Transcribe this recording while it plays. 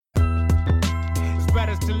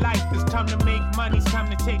of life. It's time to make money. It's time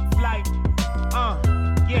to take flight.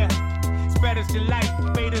 Yeah. Spreaders to life.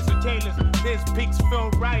 Faders or tailors. This picks feel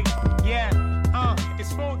right. Yeah.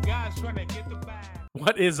 It's 4 guys trying to get the bag.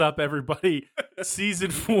 What is up, everybody? Season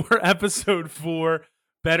 4, episode 4,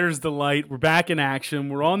 Better's Delight. We're back in action.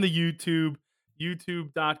 We're on the YouTube,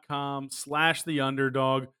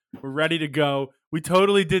 youtube.com/theunderdog. We're ready to go. We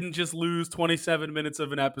totally didn't just lose 27 minutes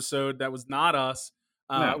of an episode. That was not us,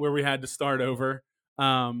 where we had to start over.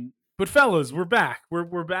 But fellas, we're back.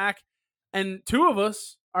 We're back. And 2 of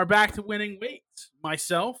us are back to winning weights.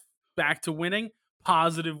 Myself, back to winning.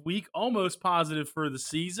 Positive week, almost positive for the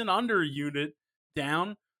season, under a unit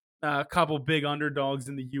down. A couple big underdogs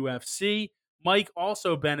in the UFC. Mike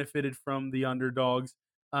also benefited from the underdogs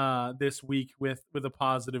this week with a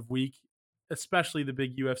positive week, especially the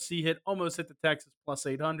big UFC hit. Almost hit the Texas plus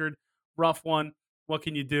 800. Rough one. What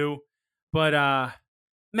can you do? But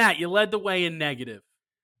Matt, you led the way in negative.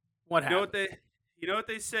 What happened? You know what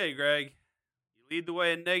they say, Greg? You lead the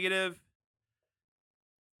way in negative.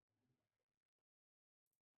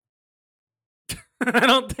 I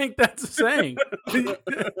don't think that's a saying.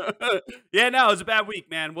 Yeah, no, it was a bad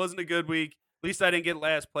week, man. Wasn't a good week. At least I didn't get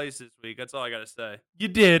last place this week. That's all I got to say. You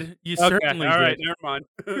did. You certainly did. All right, never mind.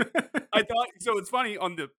 I thought, so it's funny,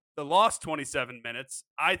 on the lost 27 minutes,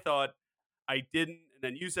 I thought I didn't, and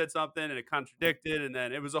then you said something, and it contradicted, and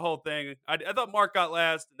then it was a whole thing. I thought Mark got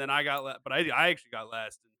last, and then I got last, but I actually got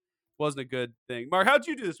last. And wasn't a good thing. Mark, how'd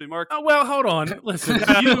you do this week, Mark? Oh, well, hold on. Listen, this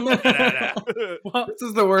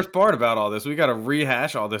is the worst part about all this. We got to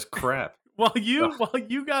rehash all this crap. While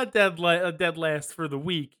you got dead last for the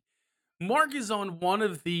week, Mark is on one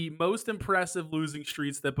of the most impressive losing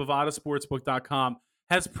streaks that BovadaSportsbook.com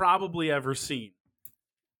has probably ever seen.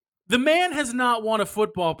 The man has not won a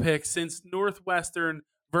football pick since Northwestern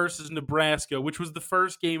versus Nebraska, which was the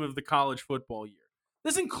first game of the college football year.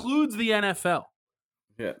 This includes the NFL.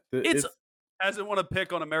 Yeah, it hasn't won a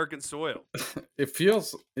pick on American soil. It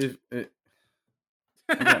feels. I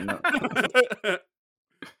got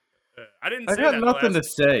nothing to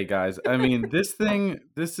say, guys. I mean, this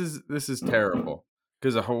is terrible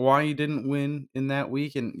because Hawaii didn't win in that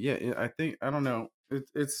week, and I don't know.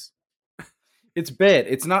 It's bad.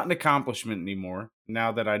 It's not an accomplishment anymore.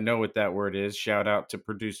 Now that I know what that word is, shout out to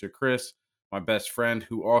producer Chris, my best friend,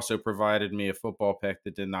 who also provided me a football pick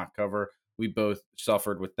that did not cover. We both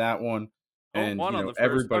suffered with that one, and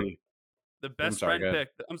everybody. The best friend pick.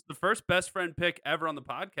 The first best friend pick ever on the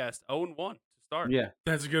podcast. 0-1 to start. Yeah,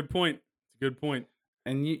 that's a good point.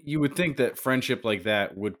 And you would think that friendship like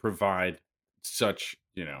that would provide such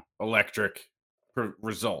electric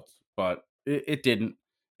results, but it didn't.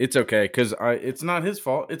 It's okay because it's not his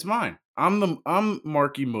fault. It's mine. I'm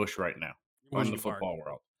Marky Mush right now on the football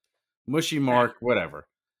world. Mushy Mark, whatever.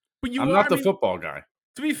 But I'm not the football guy.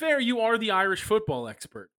 To be fair, you are the Irish football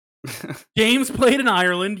expert. Games played in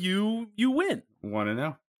Ireland, you win.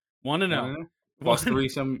 1-0. 1-0. Plus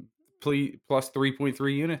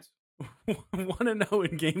 3.3 units. 1-0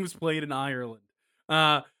 in games played in Ireland.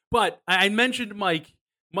 But I mentioned Mike.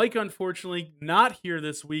 Mike, unfortunately, not here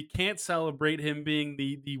this week. Can't celebrate him being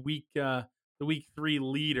the week 3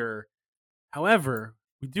 leader. However,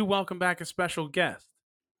 we do welcome back a special guest.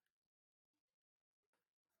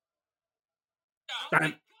 Oh my God.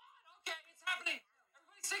 Okay, it's happening.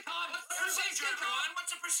 Everybody stay calm. What's the procedure, everyone?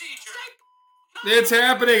 What's the procedure? It's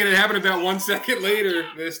happening, and it happened about 1 second later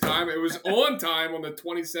this time. It was on time on the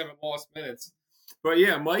 27 lost minutes. But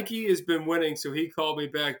yeah, Mikey has been winning, so he called me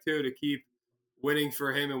back too to keep winning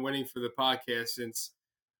for him and winning for the podcast since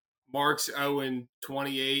Mark's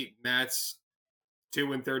 0-28, Matt's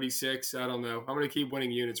 2-36. I don't know. I'm going to keep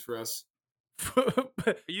winning units for us.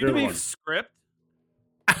 Are you doing script?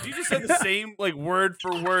 You just said the same word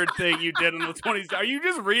for word thing you did on the 20s. Are you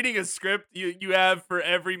just reading a script you have for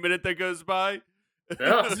every minute that goes by?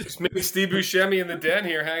 Yeah, just maybe Steve Buscemi in the den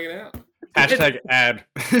here hanging out. Hashtag ad.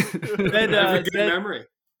 Good memory.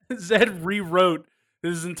 Zed rewrote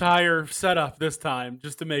his entire setup this time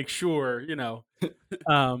just to make sure,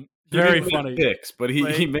 very funny. Picks, but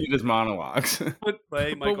he made his monologues.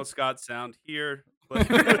 Play Michael Scott sound here.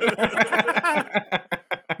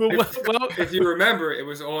 If you remember, it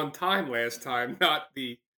was on time last time, not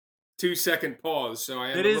the 2-second pause, so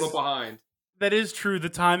I am a little behind. That is true. The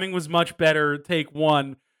timing was much better. Take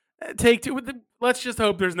 1. Take 2. Let's just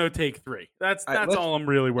hope there's no take 3. That's all I'm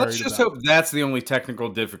really worried about. Let's just hope that's the only technical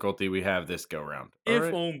difficulty we have this go round.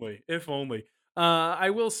 If only.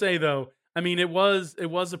 I will say though, I mean, it was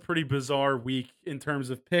a pretty bizarre week in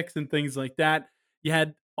terms of picks and things like that. You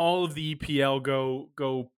had all of the EPL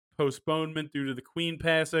go postponement due to the Queen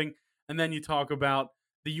passing, and then you talk about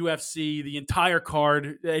the UFC, the entire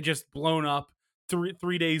card, it just blown up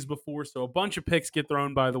 3 days before. So a bunch of picks get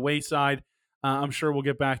thrown by the wayside. I'm sure we'll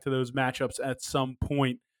get back to those matchups at some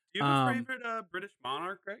point. Do you have a favorite British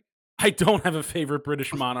monarch, Greg? I don't have a favorite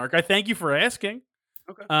British monarch. I thank you for asking.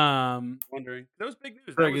 Okay. Wondering. That was big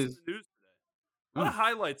news. Greg that was is- in the news today. A lot of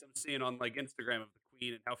highlights I'm seeing on like Instagram of the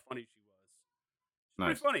Queen and how funny she was.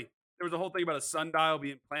 Nice. Pretty funny. There was a whole thing about a sundial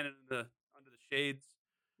being planted under the shades.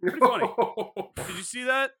 Pretty funny. Did you see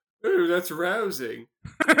that? Ooh, that's rousing.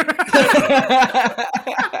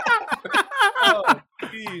 Oh,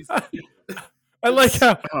 jeez. I Oh,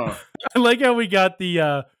 like how we got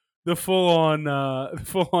the full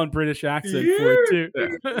on British accent for it too.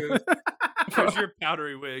 There's your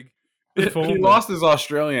powdery wig. he lost his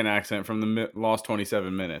Australian accent from the last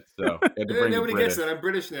 27 minutes, so he had to bring Nobody the gets British. that. I'm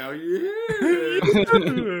British now. Yeah.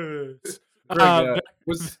 Greg,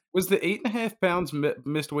 was the 8.5 pounds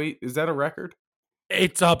missed weight? Is that a record?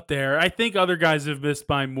 It's up there. I think other guys have missed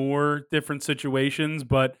by more different situations,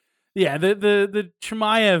 but yeah, the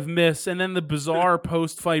Chimaev miss and then the bizarre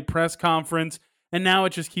post-fight press conference, and now it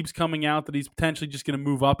just keeps coming out that he's potentially just going to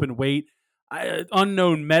move up in weight.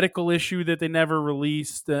 Unknown medical issue that they never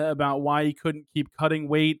released about why he couldn't keep cutting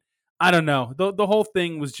weight. I don't know. The whole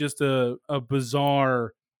thing was just a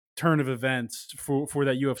bizarre turn of events for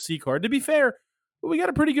that UFC card. To be fair, we got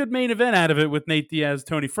a pretty good main event out of it with Nate Diaz,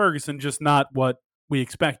 Tony Ferguson, just not what we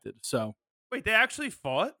expected. So Wait, they actually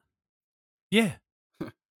fought? yeah,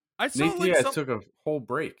 I saw Nate like Diaz took a whole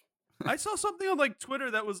break. I saw something on like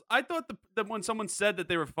Twitter that was. I thought that when someone said that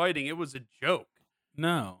they were fighting, it was a joke.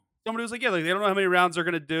 no. Somebody was like, "Yeah, like they don't know how many rounds they're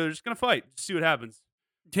gonna do. They're just gonna fight. Just see what happens."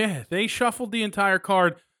 Yeah, they shuffled the entire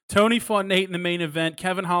card. Tony fought Nate in the main event.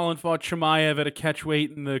 Kevin Holland fought Chimaev at a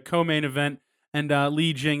catchweight in the co-main event. And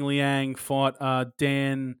Li Jingliang fought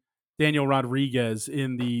Daniel Rodriguez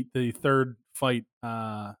in the third fight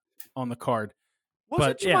on the card.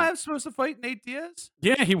 Wasn't But, yeah. Chimaev supposed to fight Nate Diaz?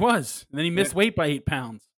 Yeah, he was. And then he missed weight by 8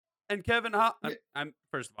 pounds. And Kevin Holland. I'm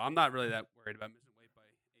first of all, I'm not really that worried about missing weight by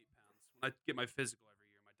 8 pounds. When I get my physical every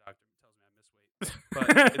year, my doctor tells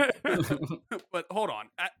me I miss weight. But hold on,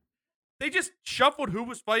 they just shuffled who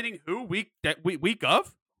was fighting who week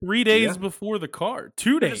of. 3 days before the card.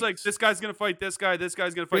 2 They're days. just like this guy's gonna fight this guy. This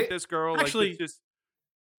guy's gonna fight this girl. Actually, like, it's just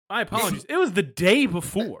my apologies. It was the day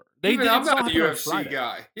before. They Even did I'm not a something on UFC Friday.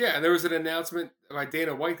 guy. Yeah, and there was an announcement by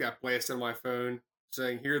Dana White got blasted on my phone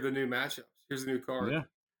saying, "Here are the new matchups. Here's the new card." Yeah.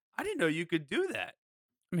 I didn't know you could do that.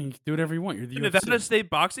 I mean, you can do whatever you want. You're the The UFC. Nevada State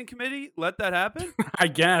Boxing Committee let that happen. I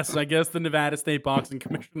guess the Nevada State Boxing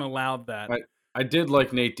Commission allowed that. Right. I did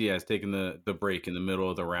like Nate Diaz taking the break in the middle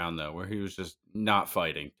of the round, though, where he was just not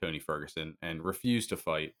fighting Tony Ferguson and refused to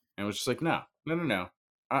fight, and was just like, no.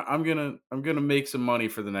 I'm gonna make some money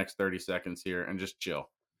for the next 30 seconds here and just chill.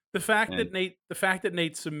 The fact that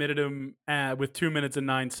Nate submitted him with 2 minutes and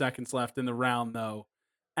 9 seconds left in the round, though,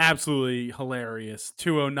 absolutely hilarious.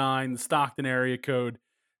 209, the Stockton area code,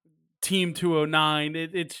 Team 209.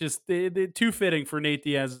 It's just too fitting for Nate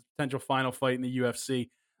Diaz's potential final fight in the UFC.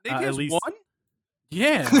 Nate Diaz at least won.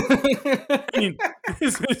 Yeah, I mean,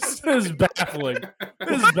 this is baffling.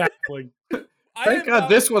 This is baffling. Thank God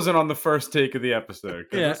this wasn't on the first take of the episode.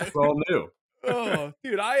 Yeah. This is all new. Oh,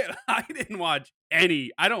 dude, I didn't watch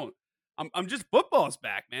any. I'm just football's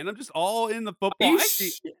back, man. I'm just all in the football. Are you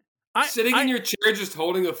Actually, sitting in your chair just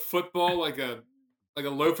holding a football like a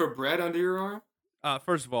loaf of bread under your arm?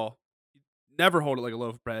 First of all, never hold it like a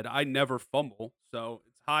loaf of bread. I never fumble, so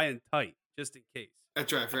it's high and tight just in case.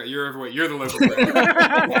 That's right. You're overweight. You're the loaf of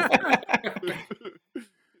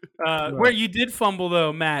bread. Where you did fumble,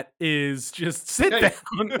 though, Matt, is just sit Hey. down.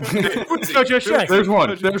 Footsie. Coach O'Shea. There's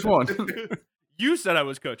one. There's one. You said I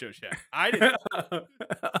was Coach O'Shea. I didn't.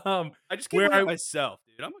 I just can't where look at myself,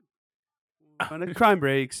 dude. When the crime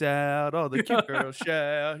breaks out, all the cute girls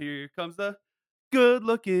shout, "Here comes the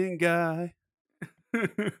good-looking guy."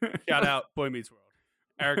 Shout out, Boy Meets World.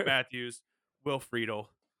 Eric Matthews, Will Friedle.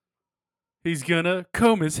 He's gonna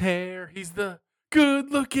comb his hair. He's the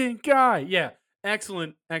good-looking guy. Yeah,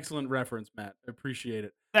 excellent reference, Matt. I appreciate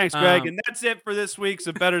it. Thanks, Greg. And that's it for this week's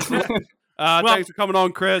A Better's Life. Well, Thanks for coming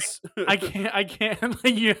on, Chris. I can't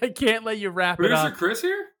let you wrap it Producer up. Chris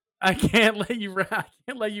here? I can't let you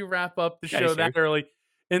wrap up the Yeah, show he's that here. early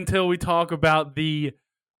until we talk about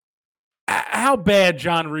how bad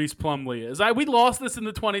John Reese Plumlee is. We lost this in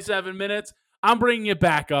the 27 minutes. I'm bringing it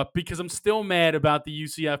back up because I'm still mad about the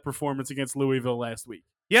UCF performance against Louisville last week.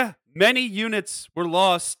 Yeah, many units were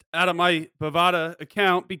lost out of my Bovada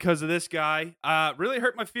account because of this guy. Really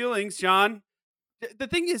hurt my feelings, John. The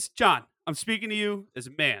thing is, John, I'm speaking to you as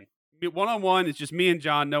a man. One-on-one, it's just me and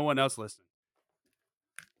John, no one else listening.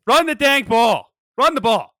 Run the dang ball. Run the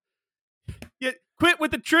ball. Quit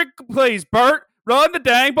with the trick plays, Bert. Run the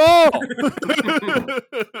dang ball.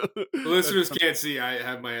 Listeners can't see. I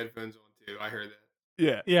have my headphones on too. I heard that.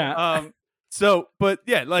 Yeah. Yeah. But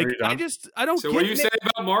yeah, like Are you done? I don't. So get what are you Nick- saying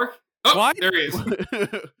about Mark? Oh, Why? there he is.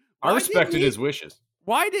 I Why respected didn't he- his wishes.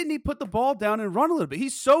 Why didn't he put the ball down and run a little bit?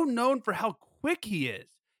 He's so known for how quick he is.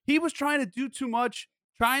 He was trying to do too much,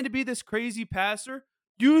 trying to be this crazy passer.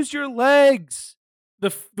 Use your legs. The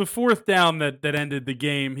fourth down that ended the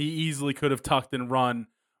game, he easily could have tucked and run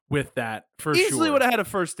with that for sure. Easily would have had a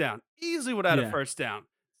first down. Easily would have had Yeah. a first down.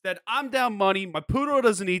 Said, I'm down money. My poodle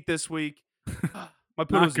doesn't eat this week. My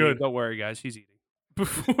poodle doesn't good. eat. Don't worry, guys. She's eating.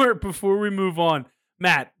 Before we move on,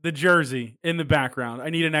 Matt, the jersey in the background. I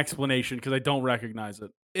need an explanation because I don't recognize it.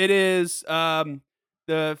 It is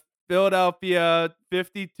the Philadelphia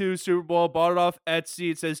 52 Super Bowl. Bought it off Etsy.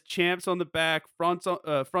 It says champs on the back. Front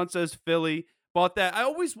says Philly. Bought that. I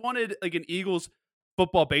always wanted like an Eagles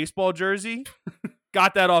football baseball jersey.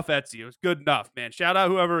 Got that off Etsy. It was good enough, man. Shout out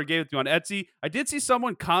whoever gave it to me on Etsy. I did see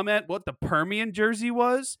someone comment what the Permian jersey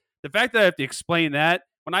was. The fact that I have to explain that.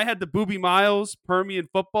 When I had the Boobie Miles Permian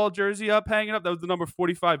football jersey up, hanging up, that was the number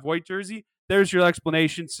 45 white jersey. There's your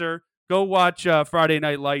explanation, sir. Go watch Friday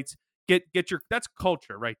Night Lights. Get your that's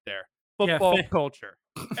culture right there. Football culture.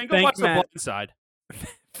 And go watch The Blind Side.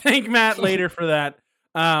 Thank Matt later for that.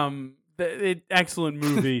 Excellent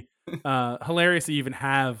movie. Hilarious to even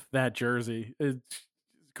have that jersey. It's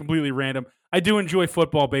completely random. I do enjoy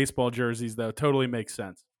football, baseball jerseys, though. Totally makes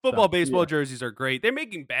sense. Football, baseball jerseys are great. They're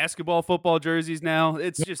making basketball, football jerseys now.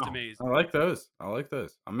 It's just amazing. I like those. I'm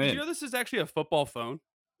Did in. you know this is actually a football phone?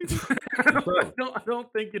 I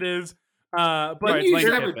don't think it is. But Right, You it's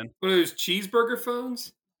should Lane have Kiffin. one of those cheeseburger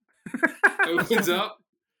phones. Opens up.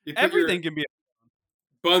 You put Everything can be your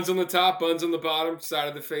buns on the top, buns on the bottom, side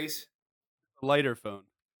of the face. a lighter phone.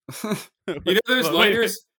 You know those Wait.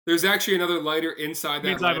 lighters? There's actually another lighter inside that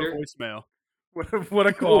Means I have a lighter. voicemail. what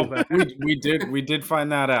a callback. we did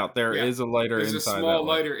find that out. There is Yeah. a lighter There's a inside small that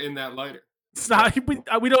lighter in that lighter. Stop.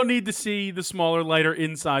 We don't need to see the smaller lighter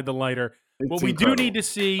inside the lighter. What It's we incredible. do need to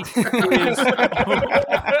see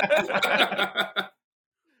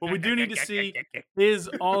what we do need to see is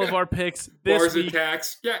all of our picks this Bars week.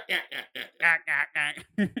 attacks. Yeah.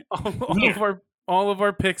 all of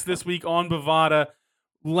our picks this week on Bovada.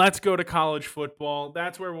 Let's go to college football.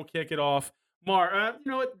 That's where we'll kick it off. You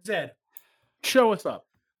know what, Zed? Show us up.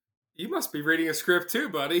 You must be reading a script too,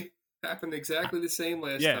 buddy. Happened exactly the same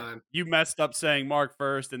last Yeah, time. you messed up saying Mark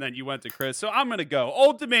first, and then you went to Chris. So I'm gonna go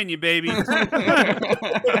Old Dominion, baby. Don't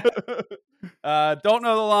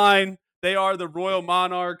know the line. They are the Royal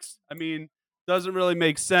Monarchs. I mean, doesn't really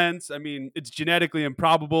make sense. I mean, it's genetically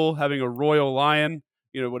improbable having a royal lion.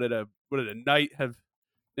 You know, would a knight have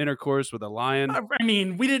intercourse with a lion? I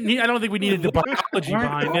mean, we didn't need. I don't think we needed the biology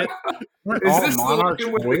behind it. Is All this the monarchs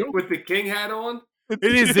one royal? with the king hat on? It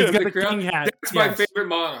is. It's got The the crown? king hat. That's my Yes. favorite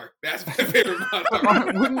monarch. That's my favorite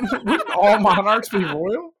monarch. wouldn't all monarchs be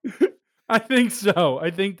royal? I think so. I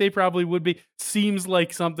think they probably would be. Seems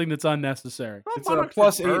like something that's unnecessary. It's a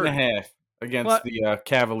plus 8.5 against What? the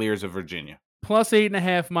Cavaliers of Virginia. Plus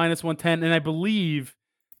 8.5, minus 110, and I believe,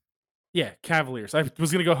 yeah, Cavaliers. I was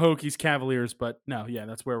gonna go Hokies, Cavaliers, but no, yeah,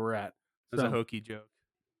 that's where we're at. That's So, a hokey joke.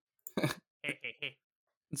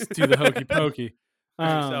 let's do the hokey pokey.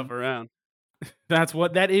 Turn yourself around.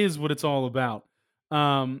 That is what it's all about.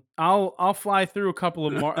 I'll fly through a couple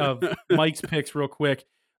of Mike's picks real quick.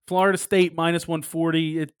 Florida State minus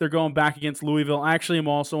 140. They're going back against Louisville. Actually, I'm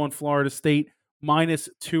also on Florida State minus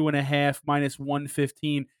 2.5, minus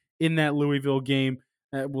 115 in that Louisville game.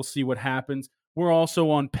 We'll see what happens. We're also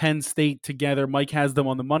on Penn State together. Mike has them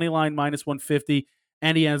on the money line minus 150,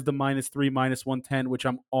 and he has the minus 3, minus 110, which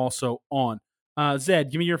I'm also on.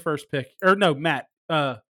 Zed, give me your first pick. Or no, Matt.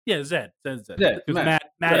 Yeah, Zed. Zed. Zed, Because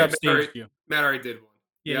Matt. Matt Yeah, upstaged you. Matt already did one.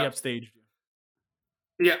 Yeah, he upstaged you.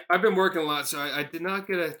 Yeah, I've been working a lot, so I did not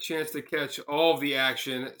get a chance to catch all of the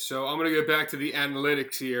action. So I'm going to go back to the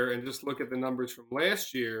analytics here and just look at the numbers from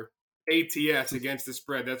last year. ATS against the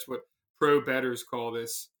spread. That's what pro bettors call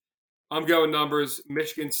this. I'm going numbers.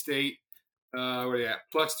 Michigan State, what are you at?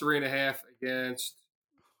 Plus 3.5 against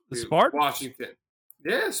The Spartans? Washington.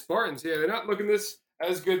 Yeah, Spartans. Yeah, they're not looking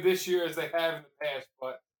as good this year as they have in the past,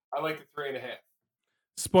 but I like the 3.5.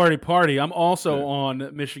 Sparty Party. I'm also on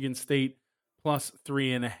Michigan State plus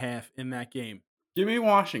 3.5 in that game. Give me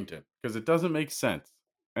Washington because it doesn't make sense.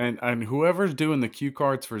 And whoever's doing the cue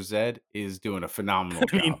cards for Zed is doing a phenomenal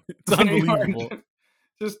I mean, job. it's unbelievable.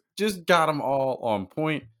 just got them all on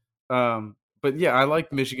point. But yeah, I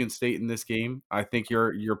like Michigan State in this game. I think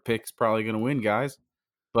your pick's probably going to win, guys.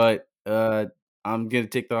 But I'm going to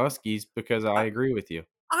take the Huskies because I agree with you.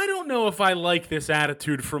 I don't know if I like this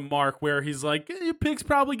attitude from Mark where he's like, your pick's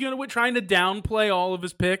probably going to win, trying to downplay all of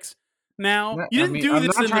his picks. Now, you didn't do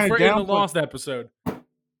this in the lost episode.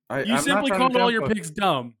 You simply called all your picks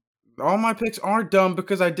dumb. All my picks aren't dumb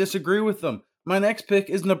because I disagree with them. My next pick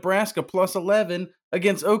is Nebraska plus 11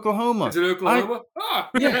 against Oklahoma. Is it Oklahoma?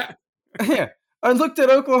 Yeah. Yeah. I looked at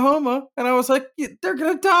Oklahoma and I was like, they're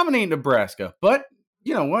going to dominate Nebraska. But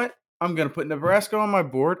you know what? I'm going to put Nebraska on my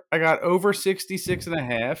board. I got over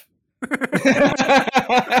 66.5.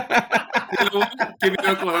 Give me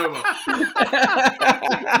Oklahoma.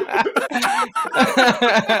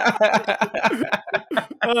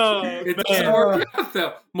 It doesn't work out,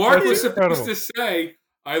 though. Mark was supposed to say,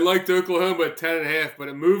 I liked Oklahoma at 10.5, but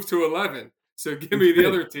it moved to 11. So give me the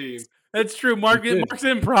other team. That's true. Mark's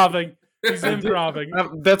improving. He's improving.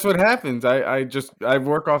 That's what happens. I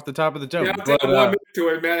work off the top of the dome. Yeah, I'll take 1 minute to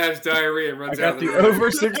it. Matt has diarrhea and runs out. I got the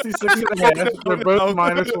over 66.5. We're both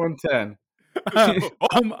minus 110.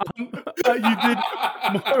 You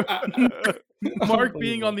did. Mark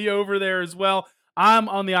being on the over there as well. I'm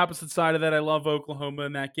on the opposite side of that. I love Oklahoma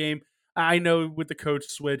in that game. I know with the coach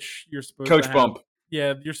switch, you're supposed to have bump.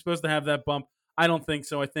 Yeah, you're supposed to have that bump. I don't think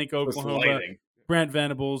so. I think Oklahoma, Brent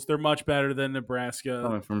Venables, they're much better than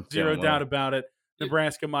Nebraska. Zero doubt about it.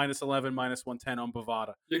 Nebraska minus 11, minus 110 on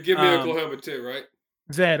Bovada. You give me Oklahoma too, right?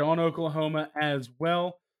 Zed on Oklahoma as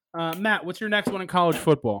well. Matt, what's your next one in college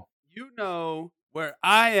football? You know where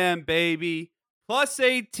I am, baby. Plus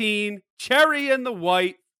 18, cherry in the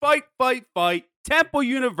white, fight, fight, fight. Temple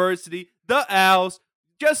University, the Owls.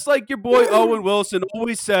 Just like your boy Owen Wilson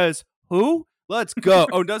always says, who? Let's go.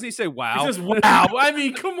 Oh, doesn't he say wow? He says wow. I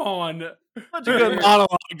mean, come on. Such a good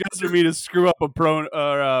monologue just for me to screw up a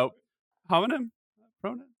homonym?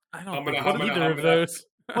 Pronoun? I don't know either of those.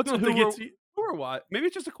 Who or what? Maybe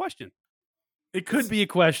it's just a question. It could be a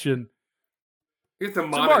question. So,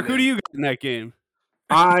 Mark, who do you got in that game?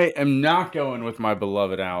 I am not going with my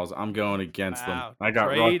beloved Owls. I'm going against them. I got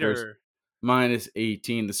Rutgers minus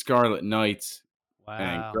 18. The Scarlet Knights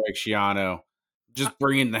and Greg Schiano just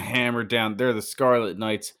bringing the hammer down. They're the Scarlet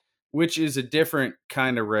Knights, which is a different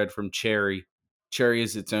kind of red from Cherry. Cherry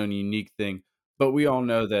is its own unique thing, but we all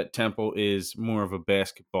know that Temple is more of a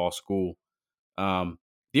basketball school. The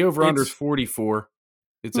over-under is 44.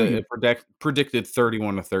 It's a predicted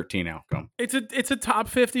 31-13 outcome. It's a top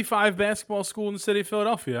 55 basketball school in the city of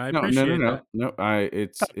Philadelphia. I appreciate that. No.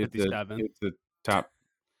 It's a top.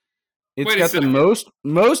 It's got the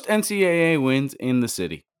most NCAA wins in the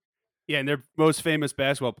city. Yeah, and their most famous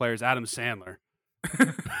basketball player is Adam Sandler.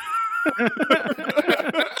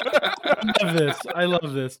 I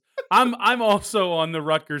love this. I'm also on the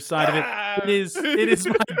Rutgers side of it. It is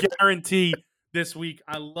my guarantee this week.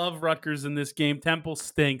 I love Rutgers in this game. Temple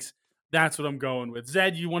stinks. That's what I'm going with.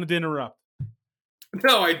 Zed, you wanted to interrupt?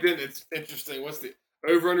 No, I didn't. It's interesting. What's the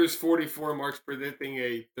over-under is 44. Mark's predicting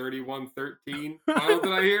a 31-13 final,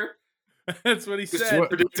 did I hear? That's what he said.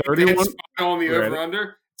 31 on the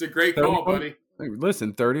over-under. It's a great call, buddy.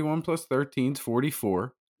 Listen, 31 plus 13 is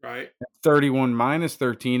 44. Right. 31 minus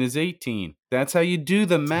 13 is 18. That's how you do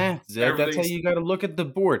the math, Zed. That's how you got to look at the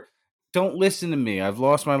board. Don't listen to me. I've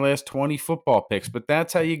lost my last 20 football picks, but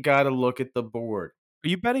that's how you got to look at the board. Are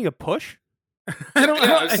you betting a push? What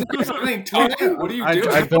are you doing?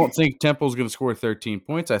 I don't think Temple's going to score 13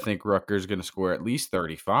 points. I think Rutgers is going to score at least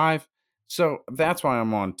 35. So that's why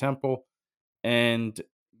I'm on Temple. And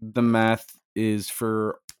the math is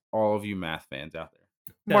for all of you math fans out there.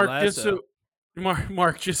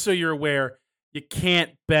 Mark, just so you're aware, you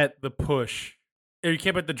can't bet the push. Or you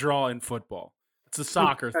can't bet the draw in football. It's a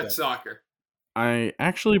soccer thing. That's soccer. I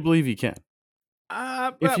actually believe you can.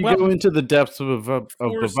 If you go into the depths of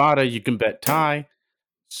Bovada, you can bet tie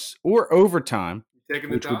or overtime,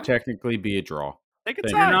 which would technically be a draw. Take a tie.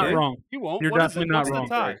 You're not wrong. You won't. You're definitely not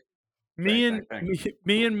wrong. Me and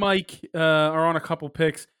Mike are on a couple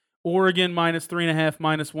picks. Oregon minus 3.5,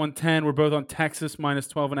 minus 110. We're both on Texas minus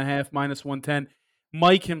 12.5, minus 110.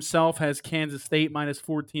 Mike himself has Kansas State minus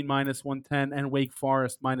 14, minus 110, and Wake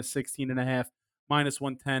Forest minus 16.5, minus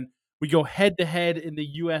 110. We go head-to-head in the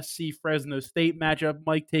USC-Fresno State matchup.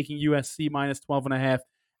 Mike taking USC minus 12.5,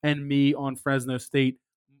 and me on Fresno State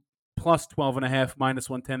plus 12.5, minus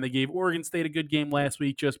 110. They gave Oregon State a good game last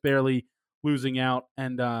week, just barely losing out,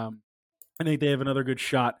 and I think they have another good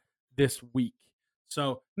shot this week.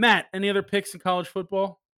 So, Matt, any other picks in college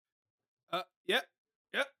football? Yep.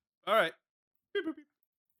 All right.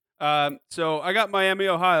 So I got Miami,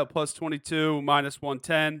 Ohio, plus 22, minus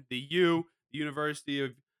 110. The University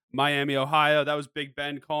of Miami, Ohio. That was Big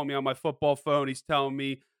Ben calling me on my football phone. He's telling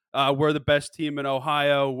me we're the best team in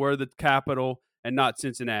Ohio. We're the capital. and not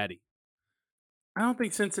Cincinnati. I don't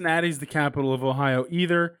think Cincinnati's the capital of Ohio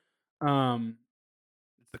either.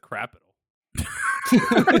 It's the capital.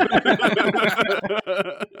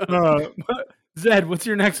 Zed, what's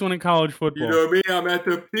your next one in college football? You know me, I'm at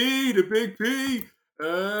the P, the big P.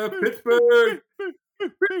 Pittsburgh.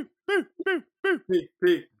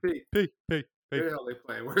 P. Where the hell are they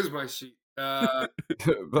playing? Where's my sheet? The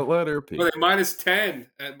letter P. Well, they're -10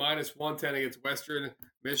 at -110 against Western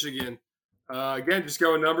Michigan. Again, just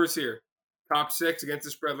going numbers here. Top 6 against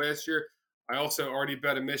the spread last year. I also already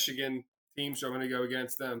bet a Michigan team, so I'm going to go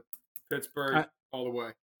against them. Pittsburgh all the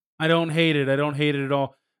way. I don't hate it. I don't hate it at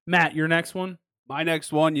all. Matt, your next one? My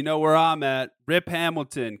next one, you know where I'm at. Rip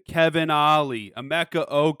Hamilton, Kevin Ollie, Emeka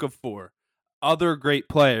Okafor, other great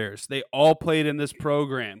players. They all played in this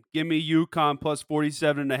program. Give me UConn plus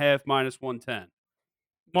 47.5 -110.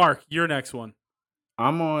 Mark, your next one.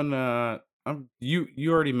 I'm on. You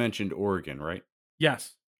already mentioned Oregon, right?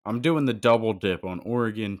 Yes. I'm doing the double dip on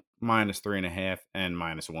Oregon -3.5 and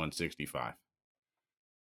 -165.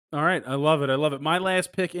 All right. I love it. I love it. My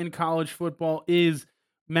last pick in college football is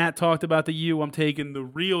Matt talked about the U. I'm taking the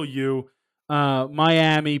real U.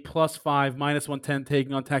 Miami +5, -110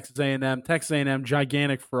 taking on Texas A&M. Texas A&M,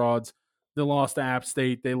 gigantic frauds. They lost to App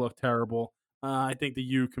State. They look terrible. I think the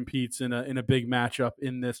U competes in a big matchup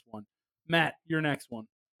in this one. Matt, your next one.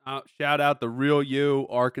 Shout out the real U,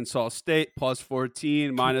 Arkansas State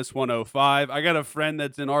 +14, -105. I got a friend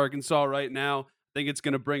that's in Arkansas right now. I think it's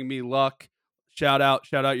going to bring me luck. Shout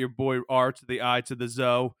out your boy R to the I to the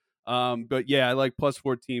Zo. But yeah, I like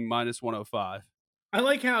 +14, -105. I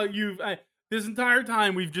like how this entire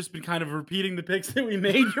time we've just been kind of repeating the picks that we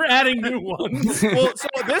made. You're adding new ones. Well, so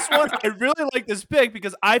this one, I really like this pick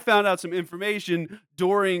because I found out some information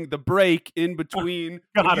during the break in between.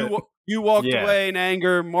 You walked away in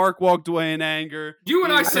anger. Mark walked away in anger. You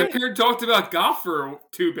and I sat here and talked about golf for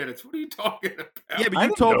 2 minutes. What are you talking about? Yeah, but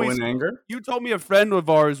you told me a friend of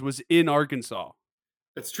ours was in Arkansas.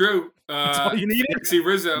 That's true. That's all you needed? Sexy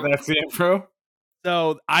Rizzo. That's the intro.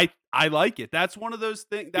 So I like it. That's one of those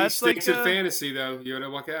things. That's he stinks at fantasy, though. You gotta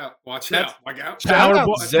watch out. Watch out. Shout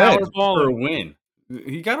out Zed for a win.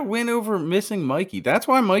 He got a win over missing Mikey. That's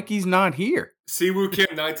why Mikey's not here. Siwoo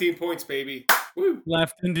Kim, 19 points, baby. Woo.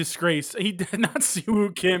 Left in disgrace. He did not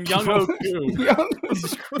Siwoo Kim. Young Oh,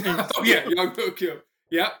 yeah, Young Ho Kim.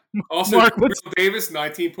 Yeah. Also, Mark, Davis,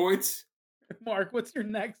 19 points. Mark, what's your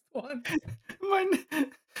next one?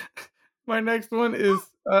 My next one is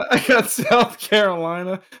I got South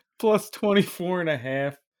Carolina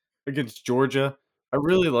 +24.5 against Georgia. I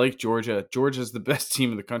really like Georgia. Georgia's the best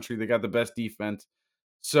team in the country. They got the best defense.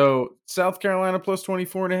 So South Carolina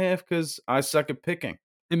 +24.5 because I suck at picking.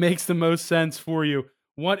 It makes the most sense for you.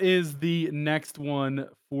 What is the next one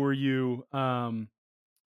for you,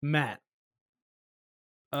 Matt?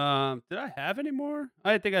 Did I have any more?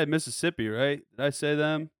 I think I had Mississippi, right? Did I say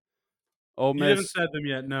them? Ole Miss. You haven't said them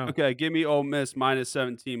yet, no. Okay, give me Ole Miss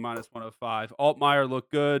 -17, -105. Altmaier looked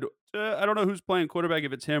good. I don't know who's playing quarterback,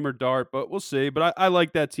 if it's him or Dart, but we'll see. But I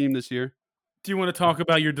like that team this year. Do you want to talk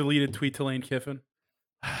about your deleted tweet to Lane Kiffin?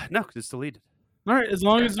 No, because it's deleted. All right, as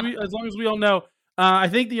long as we all know. I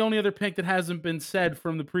think the only other pick that hasn't been said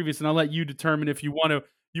from the previous, and I'll let you determine if you want to.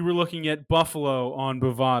 You were looking at Buffalo on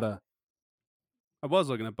Bovada. I was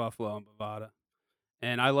looking at Buffalo on Bovada.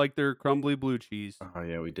 And I like their crumbly blue cheese. Oh,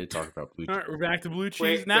 yeah, we did talk about blue cheese. All right, we're back to blue cheese.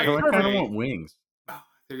 Wait, now I kind of want wings. Oh,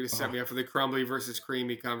 they're going to set me up for the crumbly versus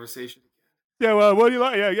creamy conversation. Yeah, well, what do you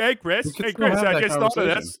like? Hey, Chris. Hey, Chris, I just thought of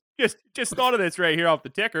this. Just thought of this right here off the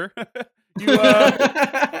ticker. You're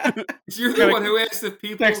the one who asked if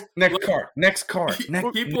people... Next card.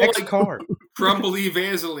 Crumbly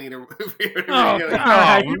Vaseline. Or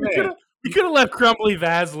you could have left crumbly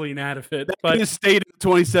Vaseline out of it. But just stayed in the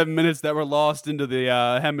 27 minutes that were lost into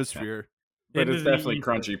the hemisphere. But it's definitely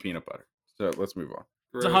crunchy peanut butter. So let's move on.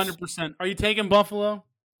 It's 100%. Are you taking Buffalo?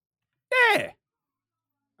 Yeah.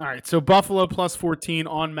 All right, so Buffalo +14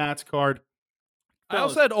 on Matt's card. I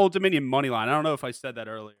also had Old Dominion money line. I don't know if I said that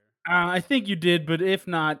earlier. I think you did, but if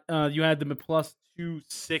not, you had them at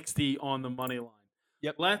 +260 on the money line.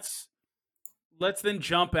 Yep. Let's then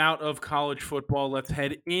jump out of college football. Let's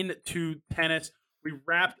head into tennis. We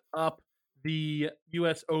wrapped up the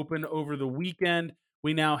U.S. Open over the weekend.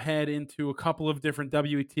 We now head into a couple of different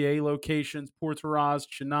WTA locations. Portoroz,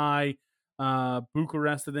 Chennai,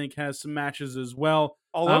 Bucharest, I think, has some matches as well.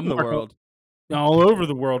 All over the world. All over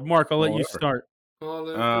the world. Mark, I'll let you start. All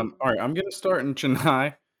right, I'm going to start in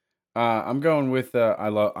Chennai. I'm going with I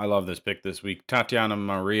love this pick this week. Tatiana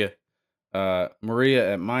Maria.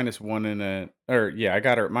 Maria at I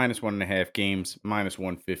got her at -1.5 games,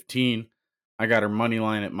 -115. I got her money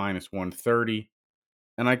line at minus 130.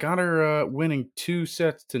 And I got her winning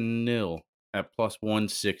 2-0 at plus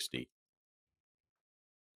 160.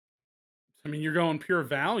 I mean, you're going pure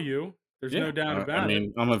value. There's no doubt about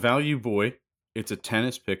it. I'm a value boy. It's a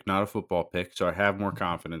tennis pick, not a football pick, so I have more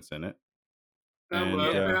confidence in it. I'm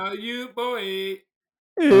a value boy.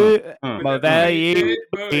 My value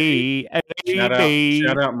boy.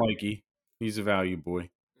 Shout out Mikey. He's a value boy.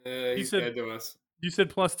 He's dead to us. You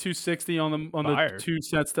said plus 260 on the 2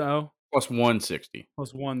 sets to O? Plus 160.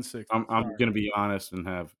 Plus 160. I'm going to be honest and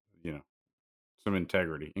have, some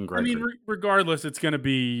integrity. I mean, regardless, it's going to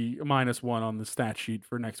be a -1 on the stat sheet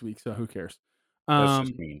for next week, so who cares? That's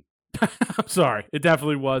just mean. I'm sorry. It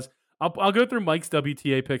definitely was. I'll go through Mike's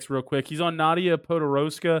WTA picks real quick. He's on Nadia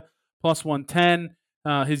Podoroska, plus 110.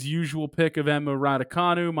 His usual pick of Emma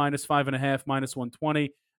Raducanu, -5.5,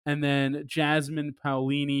 -120. And then Jasmine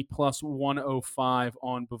Paolini, plus 105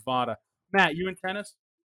 on Bovada. Matt, you in tennis?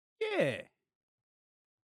 Yeah.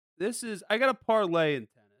 I got a parlay in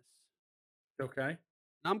tennis. Okay.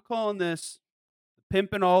 I'm calling this the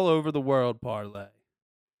pimping all over the world parlay.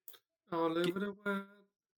 All over the world.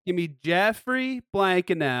 Give me Jeffrey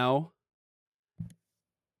Blankenau,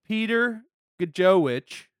 Peter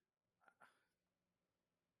Gajowicz,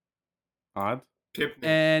 Odd.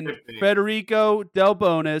 and Federico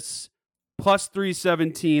Delbonis, plus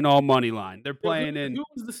 317 all money line. They're playing in. Who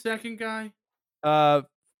was the second guy?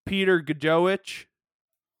 Peter Gajowicz.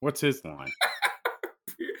 What's his line?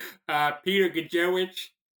 Peter Gajowicz.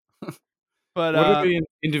 But what are the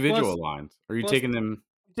individual lines? Are you taking them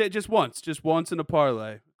just once in a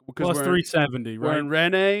parlay? Plus 370, right? We're in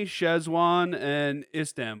Rennes, Shezwan, and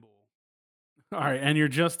Istanbul. All right, and you're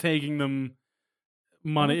just taking them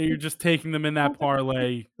money. You're just taking them in that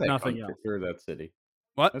parlay. Nothing else. You're that city.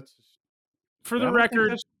 What? For the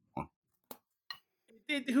record,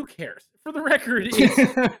 who cares? For the record,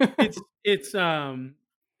 it's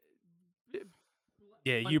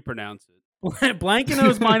yeah, you pronounce it.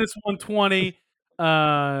 Blankenau's -120.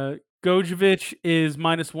 Gojovic is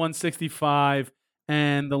 -165.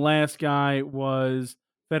 And the last guy was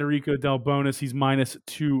Federico Delbonis. He's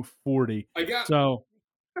 -240.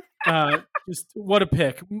 Just what a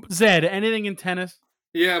pick. Zed, anything in tennis?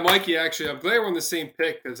 Yeah, Mikey, actually, I'm glad we're on the same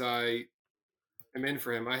pick because I am in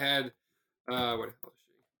for him. I had, what the hell is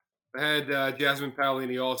she? I had Jasmine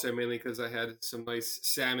Paolini also, mainly because I had some nice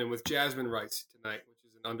salmon with jasmine rice tonight, which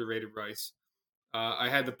is an underrated rice. I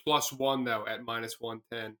had the +1, though, at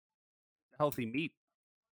 -110. Healthy meat.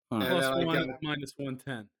 +1,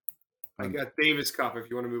 -110. I got Davis Cup if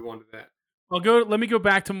you want to move on to that. Let me go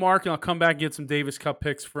back to Mark, and I'll come back and get some Davis Cup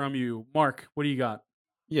picks from you. Mark, what do you got?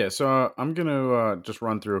 Yeah, so I'm going to just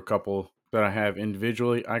run through a couple that I have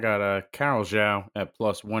individually. I got Carol Zhao at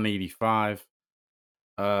plus 185,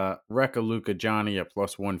 Rekha Luka-Johnny at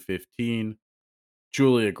plus 115,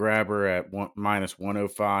 Julia Grabber at minus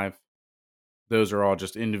 105. Those are all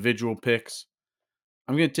just individual picks.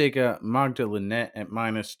 I'm going to take Magda Linette at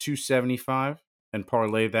minus 275 and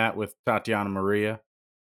parlay that with Tatiana Maria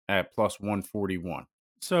at plus 141.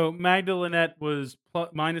 So Magda Linette was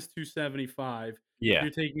minus 275. Yeah.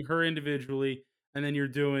 You're taking her individually, and then you're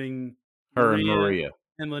doing her and Maria.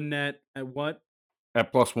 And Linette at what?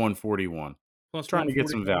 At plus 141. Plus trying to get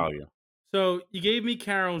some value. So you gave me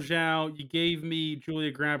Carol Zhao. You gave me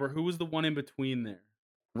Julia Grabber. Who was the one in between there?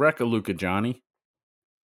 Rekha Luka-Johnny.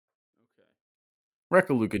 Okay.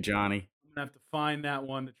 Rekha Luka-Johnny. I'm going to have to find that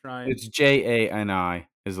one to try. It's Jani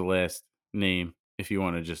is the last name if you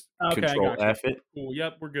want to just control F it. Cool.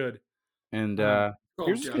 Yep, we're good. And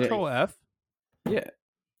here's control F. Yeah.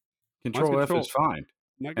 Control F is fine.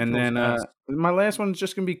 And then my last one's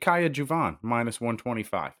just going to be Kaya Juvan, minus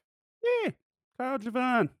 125. Yeah, Kaya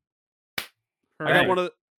Juvan. I got one of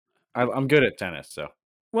the... I'm good at tennis, so.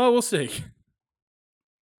 Well, we'll see.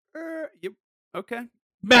 Yep. Okay.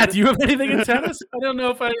 Matt, do you have anything in tennis? I don't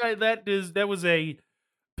know if that was a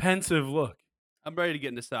pensive look. I'm ready to get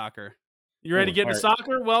into soccer. You ready to get into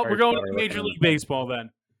soccer? Well, we're going to Major League Baseball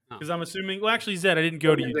then. Because I'm assuming... Well, actually, Zed, I didn't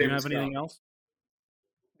go to you. Do you have anything else?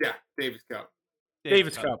 Yeah, Davis Cup.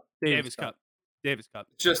 Davis Cup.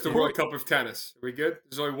 It's just the World Cup of tennis. Are we good?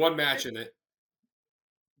 There's only one match in it.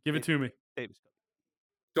 Give it to me. Davis Cup.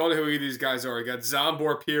 Don't know who either of these guys are. We got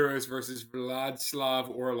Zambor Piros versus Vladislav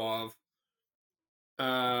Orlov.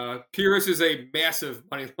 Piros is a massive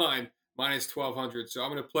money line, minus 1,200. So I'm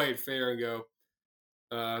going to play it fair and go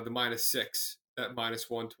the -6 at minus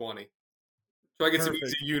 120. So I get some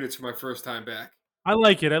easy units for my first time back. I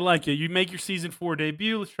like it. You make your season 4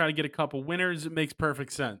 debut. Let's try to get a couple winners. It makes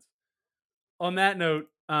perfect sense. On that note,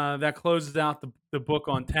 that closes out the book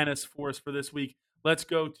on tennis for us for this week. let's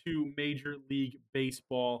go to Major League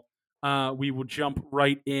Baseball. We will jump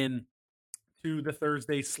right in to the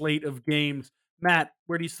Thursday slate of games. Matt,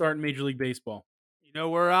 where do you start in Major League Baseball? You know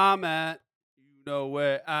where I'm at. You know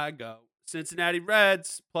where I go. Cincinnati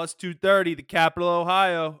Reds plus 230, the capital of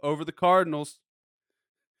Ohio, over the Cardinals.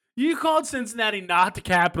 You called Cincinnati not the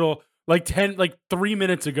capital like 3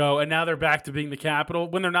 minutes ago, and now they're back to being the capital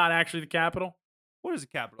when they're not actually the capital. What is the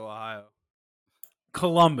capital of Ohio?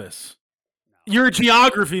 Columbus. You're a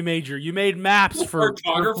geography major. You made maps for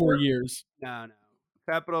 4 years. No.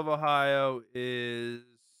 Capital of Ohio is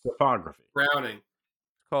Topography. Browning.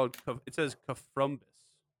 It says Cafrumbus.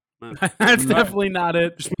 That's definitely not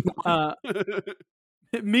it.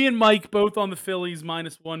 Me and Mike both on the Phillies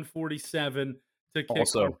minus 147 to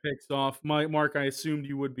kick our picks off. Mark, I assumed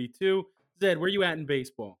you would be too. Zed, where you at in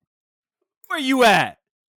baseball? Where you at?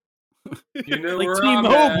 You know like where T-Mobile,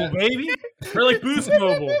 I'm at. baby, or like Boost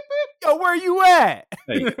Mobile. Yo, where you at?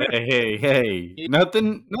 Hey!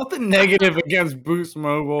 Nothing negative against Boost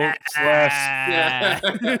Mobile.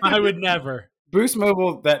 I would never. Boost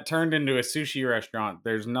Mobile that turned into a sushi restaurant.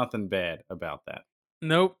 There's nothing bad about that.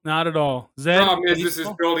 Nope, not at all. The Zed, problem is this is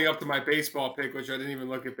building up to my baseball pick, which I didn't even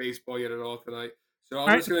look at baseball yet at all tonight. So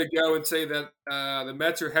I'm just going to go and say that the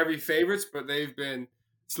Mets are heavy favorites, but they've been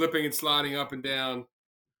slipping and sliding up and down.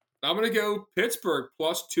 I'm going to go Pittsburgh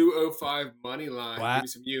plus 205 money line. Wow. Give me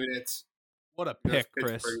some units. What a pick,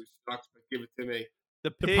 Chris. Pittsburgh sucks, but give it to me.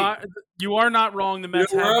 You are not wrong. The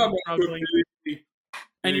Mets have been struggling,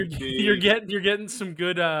 and you're getting some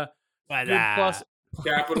good plus.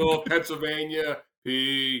 Capital Pennsylvania.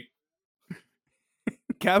 P.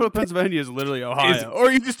 Capital of Pennsylvania is literally Ohio. Or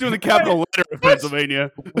are you just doing the capital letter of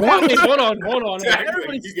Pennsylvania? Wait, hold on. Exactly.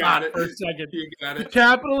 Everybody You stop got it. for a second. You got The it.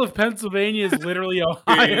 capital of Pennsylvania is literally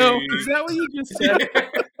Ohio. Is that what you just said?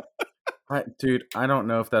 Dude, I don't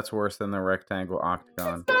know if that's worse than the rectangle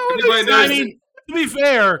octagon. I mean, to be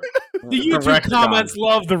fair, the YouTube comments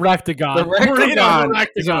love the rectagon. The rectagon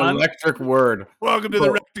is an rectagon. electric word. Welcome to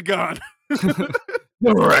the rectagon.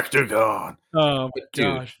 The rectagon. Oh my Dude,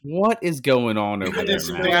 gosh! what is going on over I there, did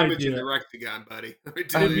some man? damage in the rectagon, buddy.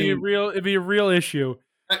 It'd be a real issue.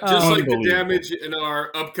 Just like the damage in our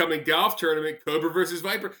upcoming golf tournament, Cobra versus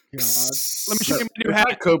Viper. God. Let me show you my new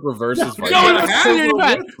hat. Cobra versus Viper. Go Go with get the the new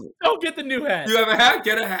hat. Don't get the new hat. You have a hat?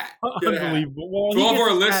 Get a hat. Get a hat. Unbelievable. Well, To he all of gets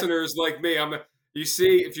our his hat. listeners like me, you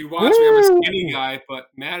see, if you watch me, I'm a skinny guy, but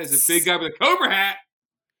Matt is a big guy with a Cobra hat.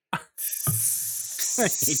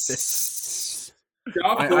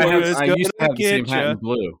 I hate this. I used to have the same hat in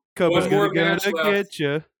blue. Cobra's One more gonna match left. get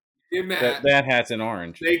you. Hey, Matt. That hat's in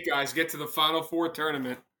orange. Hey, guys, get to the Final Four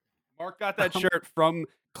tournament. Mark got that shirt from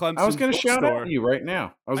Clemson. I was going to shout bookstore. out to you right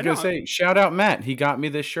now. I was I going know. to say, shout out Matt. He got me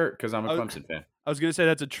this shirt because I'm a I was- Clemson fan. I was going to say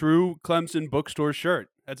that's a true Clemson bookstore shirt.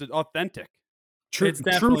 That's authentic. True, It's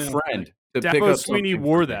definitely true friend. To pick Depo up Sweeney something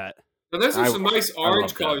wore from me. that. Now, those are some nice I love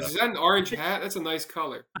orange that, colors. though. Is that an orange hat? That's a nice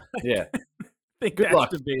color. Yeah. Think Good that's luck.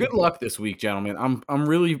 debatable. Good luck this week, gentlemen. I'm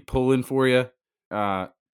really pulling for you.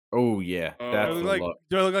 Oh yeah, Oh, that's Do the I look.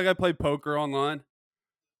 look like I play poker online?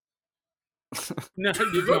 No, You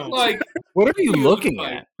you look don't. like What are you You look looking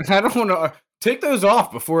like- at? I don't want to take those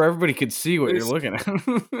off before everybody can see what you're looking at.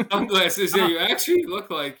 sunglasses. Yeah, you actually look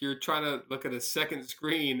like you're trying to look at a second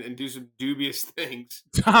screen and do some dubious things.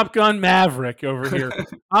 Top Gun Maverick over here.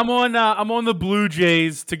 I'm on the Blue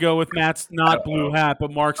Jays to go with Matt's not blue hat,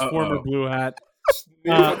 but Mark's former blue hat.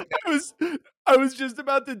 I was just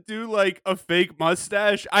about to do like a fake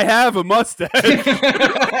mustache. I have a mustache.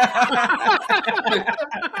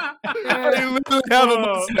 I literally have a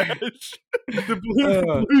mustache.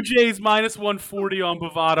 The Blue Jays minus 140 on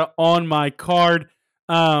Bovada on my card.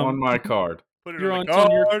 on my card. Put it You're on on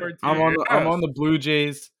the your card. card. I'm on the Blue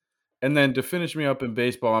Jays, and then to finish me up in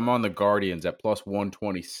baseball, I'm on the Guardians at plus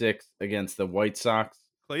 126 against the White Sox.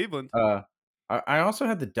 Cleveland. I also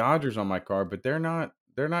had the Dodgers on my card, but they're not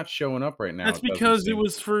showing up right now. That's it doesn't because it seem.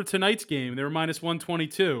 was for tonight's game. They were minus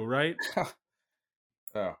 122, right?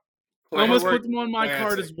 Oh, I almost Classic. put them on my card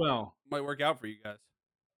Classic. as well. Might work out for you guys.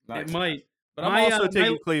 nice. It might. But I'm My, also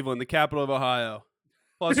taking my- Cleveland, the capital of Ohio.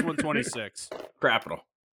 Plus 126. Capital.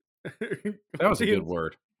 That was a good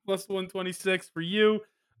word. Plus 126 for you.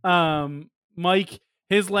 Mike,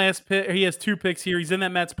 his last pick, he has 2 picks here. He's in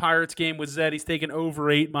that Mets Pirates game with Zed. He's taken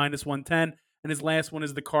over 8, minus 110. And his last one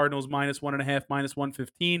is the Cardinals, minus 1.5, minus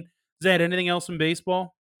 115. Zed, anything else in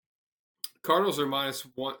baseball? Cardinals are minus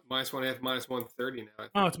 1.5, minus 130 now.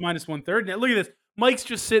 Oh, it's minus 130. Now, look at this. Mike's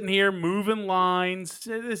just sitting here moving lines.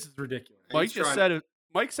 This is ridiculous. Mike He's just trying- said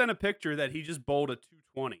Mike sent a picture that he just bowled a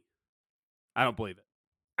 220. I don't believe it.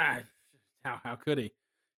 How could he?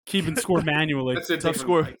 keeping score manually. That's a Tough different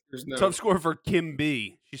score. Mike. There's no Tough score for Kim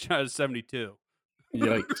B. She shot a 72.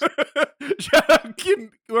 Yikes! Shout out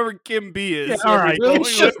Kim, whoever Kim B is. Yeah, all right.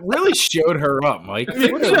 Really showed her up, Mike.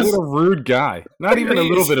 What a rude guy. Not even a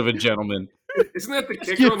little bit of a gentleman. Isn't that the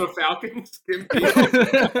kicker on the Falcons? Kim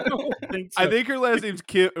P? I think her last name's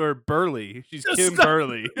Kim or Burley. She's Kim Stop.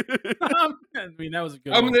 Burley. I mean, that was a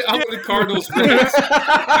good I'm one. the Cardinals fans.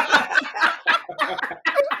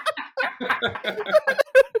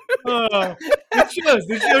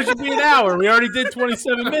 This show should be an hour. We already did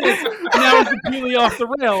 27 minutes. And now we're completely off the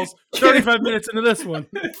rails. 35 minutes into this one.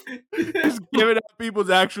 Just giving out people's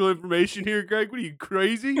actual information here, Greg. What are you,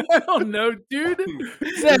 crazy? I don't know, dude.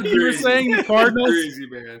 Zed, you were saying the Cardinals? Crazy,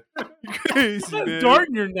 man. Crazy, A man. dart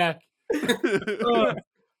in your neck.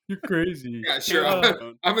 You're crazy. Yeah, sure.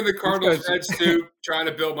 I'm in the Cardinals red suit trying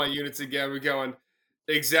to build my units again. We're going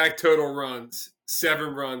exact total runs.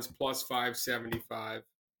 7 runs plus 575.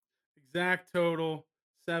 Exact total,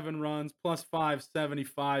 7 runs, plus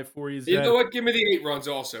 575 for you, Zed. You know what? Give me the 8 runs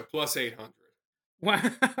also, plus 800. Wow.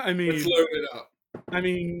 I mean, Let's load it up. I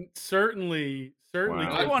mean, certainly. Wow.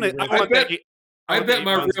 I want it. I bet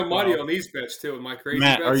my real money on these bets too. With my crazy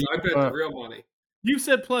Matt, bets, you, I bet the real money. You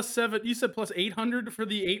said plus 7. You said plus 800 for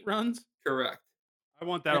the 8 runs. Correct. I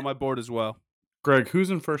want that on my board as well. Greg, who's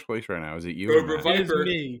in first place right now? Is it you? Or Cobra Matt? It is Viper.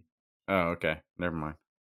 me. Oh, okay. Never mind.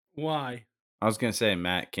 Why? I was gonna say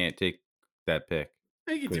Matt can't take that pick.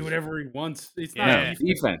 He can do whatever he wants. It's Yeah. not No, defense.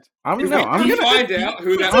 defense. I'm If gonna we find out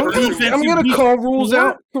who that I'm person defense. was. I'm you gonna beat call rules four?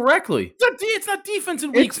 out correctly. It's not defense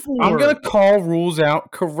in week 4. I'm gonna call rules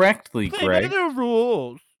out correctly, Greg. the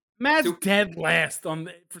rules. Matt's dead last on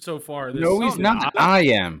so far. This No, he's season. not. I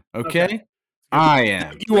am. Okay, I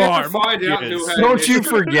am. You We have are. to find out who had Don't you initiative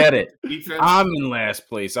forget it. defense. I'm in last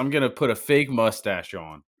place. I'm gonna put a fake mustache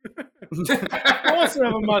on. I also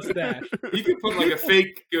have a mustache. You could put like a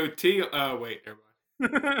fake goatee. Oh wait, never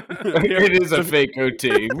mind. It is a fake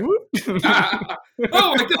OT.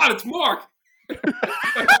 Oh my God, it's Mark.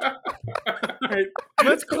 All right,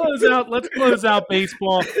 let's close out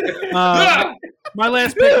baseball. My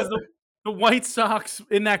last pick is the White Sox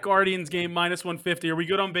in that Guardians game minus 150. Are we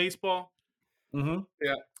good on baseball? Mm-hmm.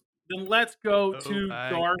 Then let's go to my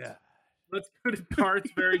darts. God. Let's go to darts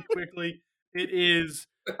very quickly. It is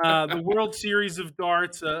the World Series of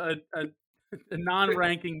Darts, a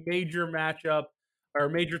non-ranking major matchup or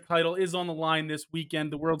major title is on the line this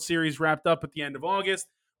weekend. The World Series wrapped up at the end of August.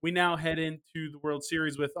 We now head into the World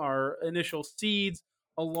Series with our initial seeds,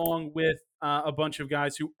 along with a bunch of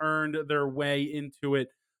guys who earned their way into it.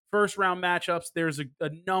 First round matchups, there's a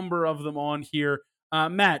number of them on here.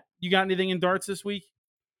 Matt, you got anything in darts this week?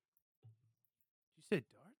 You said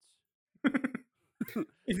darts?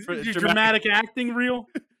 Is For your dramatic- dramatic acting real?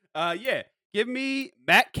 Yeah. Give me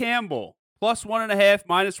Matt Campbell plus 1.5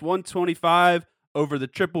 minus 125 over the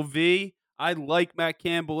Triple V. I like Matt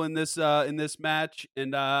Campbell in this match,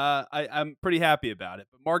 and I'm pretty happy about it.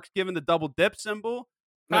 But Mark's given the double dip symbol.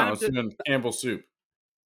 No, it's in Campbell soup.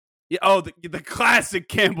 Yeah. Oh, the classic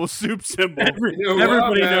Campbell soup symbol. You know what,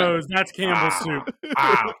 Everybody Matt? knows that's Campbell's soup.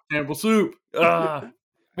 Campbell soup.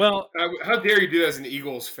 Well, How dare you do that as an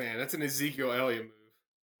Eagles fan? That's an Ezekiel Elliott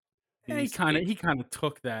move. he kind of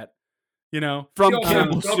took that, you know. From He also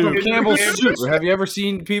Campbell doubled soup. into Campbell Campbell soup. Have you ever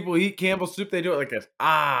seen people eat Campbell soup? They do it like this.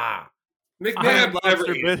 I McNabb had never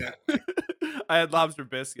lobster ate biscuit. that. I had lobster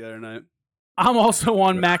biscuit the other night. I'm also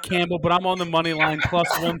on Matt Campbell, but I'm on the money line plus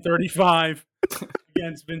 135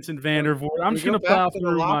 against Vincent Vandervoort. I'm just gonna plow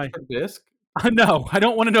through my. bisque. I know. I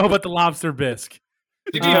don't want to know about the lobster bisque.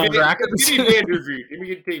 Give me Vandervoot. Give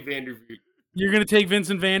me take Vandervoot. You're gonna take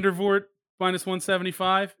Vincent Vandervoort minus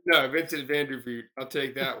 175. No, Vincent Vandervoot. I'll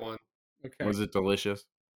take that one. Okay. Was it delicious?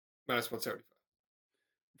 Minus 175.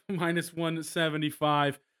 Minus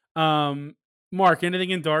 175. Mark, anything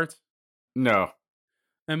in darts? No.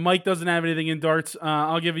 And Mike doesn't have anything in darts.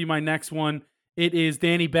 I'll give you my next one. It is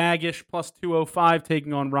Danny Baggish plus 205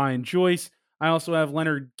 taking on Ryan Joyce. I also have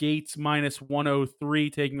Leonard Gates minus 103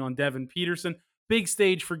 taking on Devin Peterson. Big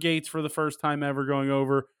stage for Gates for the first time ever going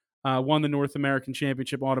over. Won the North American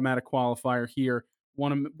Championship automatic qualifier here.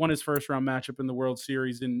 Won his first round matchup in the World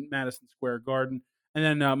Series in Madison Square Garden.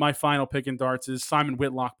 And then my final pick in darts is Simon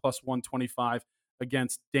Whitlock plus 125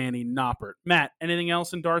 against Danny Noppert. Matt, anything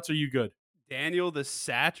else in darts? Or are you good? Daniel the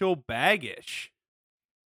Satchel Baggish.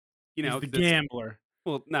 You know, He's the 'cause it's- gambler.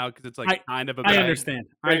 Well, no, because it's like kind of a I bag. understand.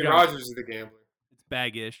 I Greg got Rogers is the gambler. It's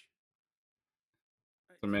baggish.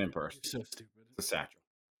 It's a man purse. it. So stupid. It's a satchel.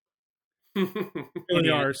 Really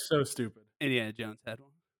Idiot. are so stupid. Indiana Jones had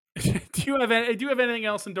one. do you have anything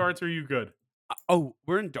else in darts? Or are you good? Oh,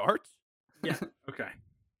 we're in darts? Yeah. Okay.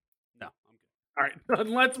 No, I'm good. All right,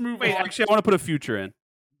 let's move Wait, on. actually, I want to put a future in.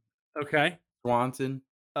 Okay. Swanson.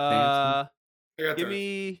 Uh, I got give those.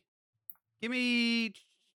 me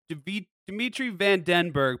Dimitri Van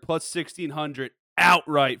Denberg plus 1,600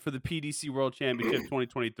 outright for the PDC World Championship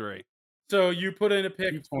 2023. So you put in a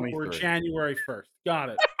pick for 23. January 1st. Got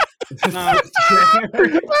it.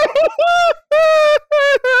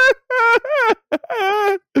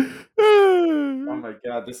 Oh my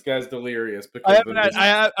god, this guy's delirious because of this.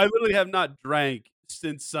 I literally have not drank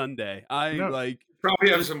since Sunday. No.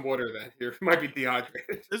 Probably have some water then. Here might be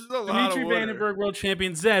dehydrated. This is a lot Dimitri of water. Vandenberg, world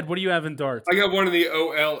champion. Zed, what do you have in darts? I got one in the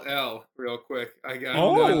OLL real quick. I got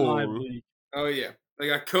Oh. yeah. I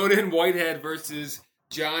got Conan Whitehead versus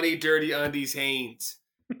Johnny Dirty Undies Haynes.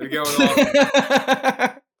 They're going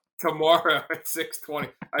off tomorrow at 6:20.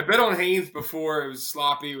 I bet on Haynes before. It was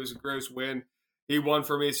sloppy. It was a gross win. He won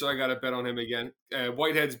for me, so I got to bet on him again.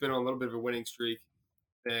 Whitehead's been on a little bit of a winning streak,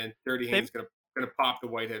 and Dirty Haynes gonna pop the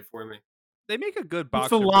Whitehead for me. They make a good What's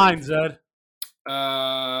boxer. the line, Zed?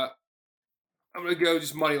 I'm gonna go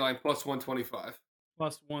just money line plus 125.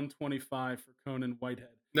 Plus 125 for Conan Whitehead.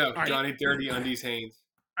 No, right. Johnny Dirty Undies Haynes.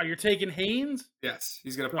 Are you taking Haynes? Yes,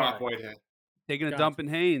 he's gonna All pop right. Whitehead. Taking a Gotcha. dump in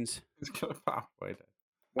Haynes. He's gonna pop Whitehead.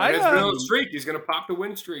 Whitehead's been on a streak. He's gonna pop the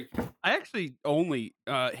win streak. I actually only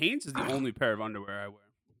Haynes is the only pair of underwear I wear.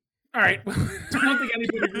 All right. I don't think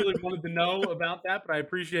anybody really wanted to know about that, but I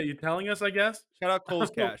appreciate you telling us, I guess. Shout out Cole's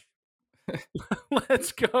Cash.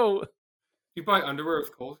 Let's go. You buy underwear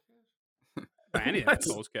with Coles? Any Let's-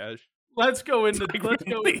 Cole's Cash. Let's go into. Let's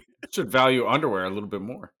go. Should value underwear a little bit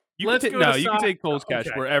more. You Let's can go no, to you can soc- take Cole's Cash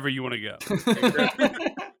okay. wherever you want to go.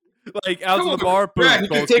 Greg, Like out Come to on, the bar, boom, Greg, You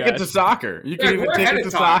can Cole's take Cash. it to soccer. You can Yeah, even we're take ahead it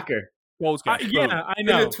of to time. soccer. Cole's Cash. Yeah, boom. I in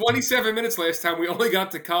know. the 27 minutes last time, we only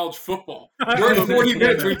got to college football. I We're in understand 40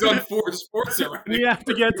 minutes. that. We've done 4 sports already. We have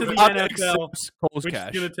to get to the Not NFL, accepts Cole's which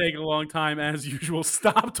Cash. is going to take a long time as usual.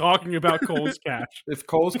 Stop talking about Cole's Cash. If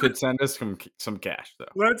Coles could send us some cash, though.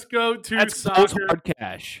 Let's go to That's Cole's soccer. hard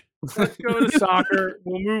cash. Let's go to soccer.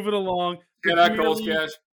 We'll move it along. Get out Coles Cash.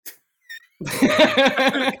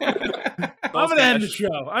 I'm going to end the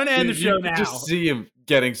show. I'm going to end the show You now. just see him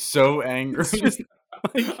getting so angry.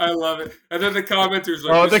 I love it. And then the commenters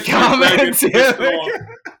Oh, like, the "This is Greg comments! and Yeah. pissed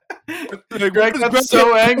off." Greg got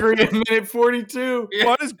so angry in minute 42.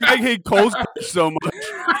 Why does Greg hate Cole's Cash so much?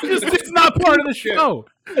 It's not part of the show.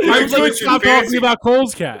 I Greg's was like, rich and stop fancy. talking about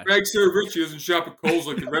Cole's Cash. Greg's so rich he doesn't shop at Coles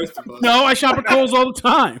like the rest of us. No, I shop at Cole's all the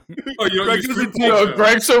time. Oh, you don't Greg use doesn't coupons, No, though.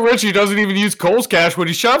 Greg's so rich he doesn't even use Coles Cash when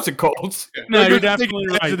he shops at Coles. No, you're Greg doesn't take definitely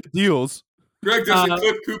advantage right. of the deals. Greg doesn't Uh,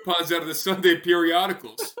 clip coupons out of the Sunday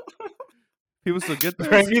periodicals. People still get those.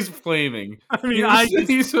 Greg is flaming. I mean,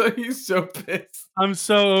 He's so pissed. I'm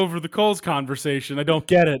so over the Cole's conversation. I don't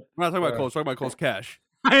get it. We're not talking about Cole's. We're talking about Cole's Cash.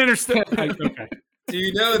 I understand. Okay. Do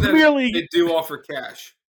you know that Really? they do offer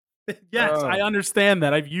cash? Yes, Oh. I understand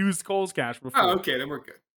that. I've used Cole's Cash before. Oh, okay, then we're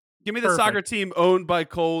good. Give me the Perfect. soccer team owned by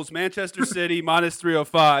Coles, Manchester City, minus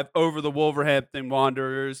 305 over the Wolverhampton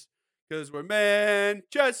Wanderers. Because we're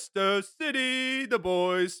Manchester City, the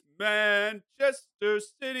boys. Manchester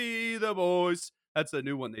City, the boys. That's a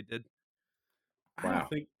new one they did. I don't Wow.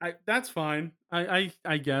 think that's fine. I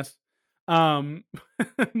guess.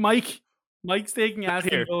 Mike's taking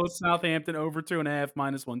Aston Here. Villa Southampton over 2.5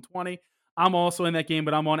 minus 120. I'm also in that game,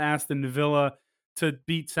 but I'm on Aston Villa to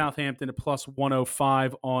beat Southampton at plus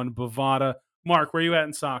 105 on Bovada. Mark, where are you at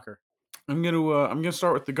in soccer? I'm gonna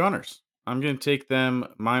start with the Gunners. I'm gonna take them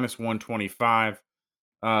minus 125.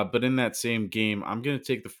 But in that same game, I'm gonna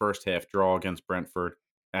take the first half draw against Brentford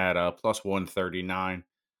at plus 139.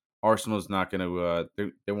 Arsenal's not gonna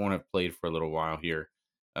they won't have played for a little while here.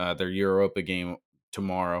 Their Europa game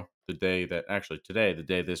tomorrow, the day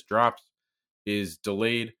this drops, is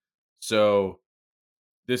delayed. So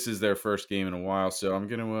this is their first game in a while. So I'm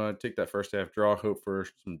gonna take that first half draw, hope for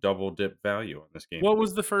some double dip value on this game. What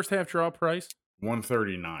was the first half draw price?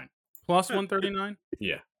 139. Plus 139?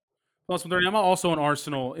 Yeah. Plus 130. I'm also on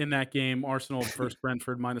Arsenal in that game. Arsenal versus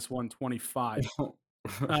Brentford minus 125.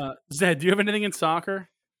 Zed, do you have anything in soccer?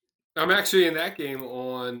 I'm actually in that game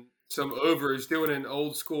on some overs, doing an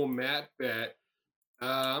old school mat bet.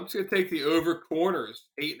 I'm just going to take the over corners,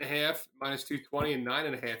 8.5 minus 220 and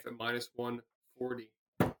 9.5 at minus 140.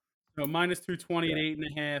 No, minus 220 at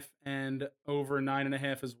 8.5 and over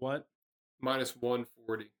 9.5 is what? Minus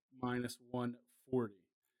 140. Minus 140.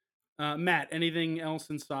 Matt, anything else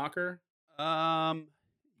in soccer?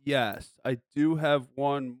 Yes, I do have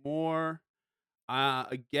one more.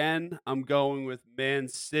 Again, I'm going with Man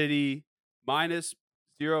City minus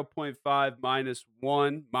 0.5, minus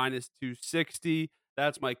 1, minus 260.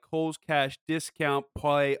 That's my Coles Cash discount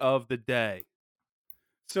play of the day.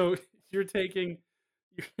 So You're taking.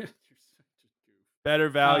 You're such a goof. Better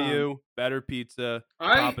value, better pizza,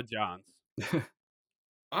 Papa John's.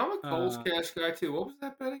 I'm a Coles Cash guy too. What was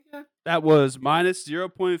that bet again? That was minus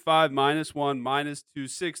 0.5, -1, minus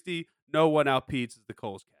 260. No one out Pete's is the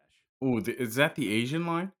Coles Cash. Ooh, is that the Asian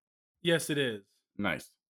line? Yes, it is. Nice.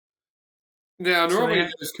 Yeah, So normally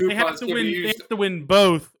those coupons They have to can win. be They used. have to win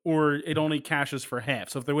both, or it only cashes for half.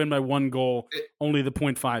 So if they win by 1 goal, only the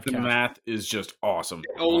 0.5 The cash. math is just awesome.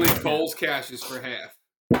 Only Coles Cash is for half.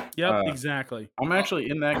 Yep, exactly. I'm actually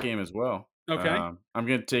in that game as well. Okay. I'm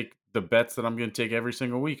going to take the bets that I'm going to take every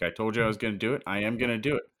single week. I told you I was going to do it. I am going to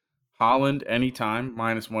do it. Holland anytime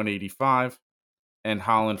minus 185, and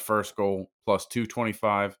Holland first goal plus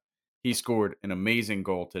 225. He scored an amazing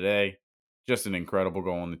goal today. Just an incredible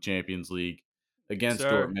goal in the Champions League against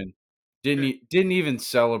Dortmund. Didn't even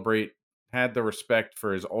celebrate. Had the respect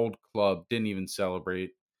for his old club. Didn't even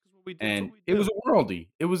celebrate. And it was a worldie.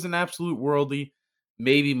 It was an absolute worldie.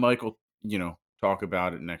 Maybe Mike will, talk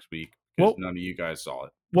about it next week because none of you guys saw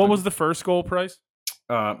it. What was the first goal price?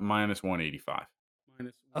 Minus 185.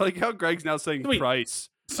 I like how Greg's now saying price.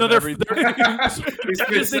 So of they're relax.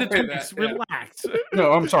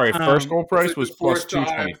 No, I'm sorry. First goal price was plus fourth time.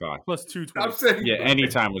 225. Plus 220. I'm saying Yeah,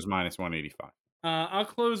 anytime was minus 185. I'll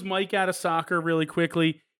close Mike out of soccer really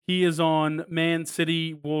quickly. He is on Man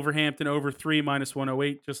City, Wolverhampton over 3 minus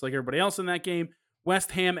 108, just like everybody else in that game.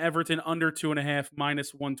 West Ham, Everton under 2.5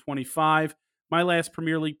 minus 125. My last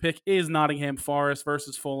Premier League pick is Nottingham Forest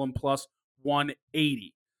versus Fulham plus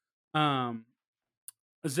 180.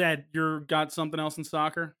 Zed, you got something else in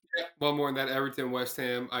soccer? Yeah, one more in that Everton West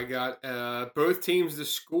Ham. I got both teams to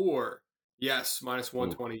score. Yes, minus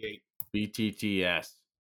 128. BTTS.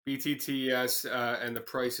 BTTS, and the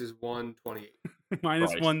price is 128.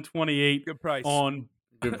 Minus 128. Good price. On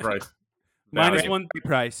Good price. minus Value. one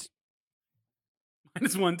price.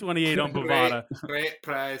 minus 128 on Bovada. Great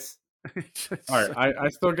price. All right, I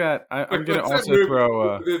still got. I'm gonna What's that also movie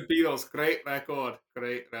throw. with the Beatles. Great record.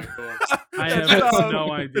 Great record. I have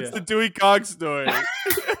no idea. It's the Dewey Cox story.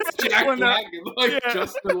 Jack Black and like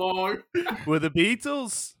Justin Long. With the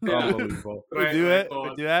Beatles. Unbelievable. We do it.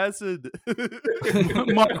 We do acid.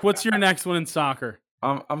 Mark, what's your next one in soccer?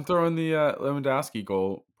 I'm throwing the Lewandowski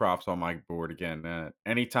goal props on my board again.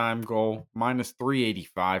 Anytime goal minus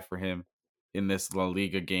 385 for him in this La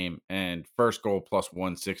Liga game, and first goal plus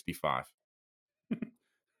 165.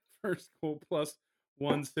 First goal plus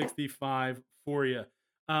 165 for you.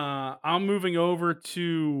 I'm moving over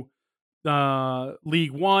to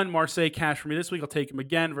League One. Marseille cash for me this week. I'll take him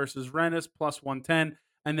again versus Rennes plus 110.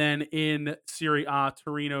 And then in Serie A,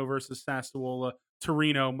 Torino versus Sassuolo,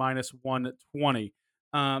 Torino minus 120.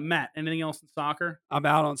 Matt, anything else in soccer? I'm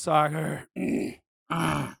out on soccer. I'm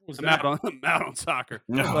out on soccer.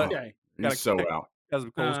 No. Okay. You're so out. Got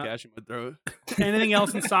some Coles Cash in my throat. Anything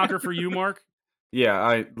else in soccer for you, Mark?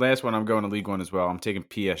 Yeah, last one I'm going to League One as well. I'm taking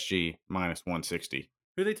PSG minus 160.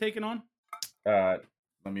 Who are they taking on? Let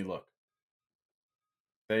me look.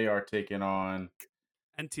 They are taking on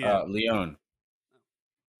NTN. Lyon.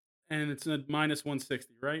 And it's a minus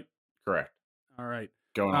 160, right? Correct. All right.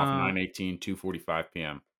 Going off 9:18, 2:45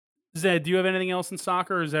 p.m. Zed, do you have anything else in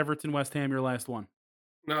soccer, or is Everton West Ham your last one?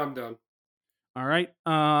 No, I'm done. All right.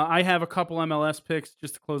 I have a couple MLS picks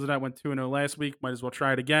just to close it out. Went 2-0 last week. Might as well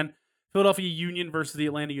try it again. Philadelphia Union versus the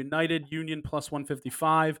Atlanta United. Union plus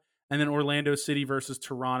 155. And then Orlando City versus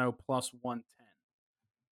Toronto plus 110.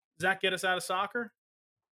 Does that get us out of soccer?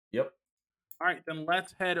 Yep. All right. Then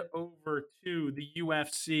let's head over to the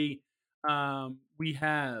UFC. We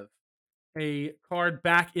have a card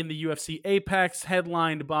back in the UFC Apex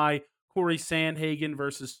headlined by Corey Sandhagen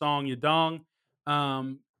versus Song Yadong.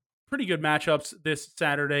 Pretty good matchups this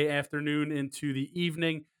Saturday afternoon into the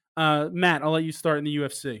evening. Matt, I'll let you start in the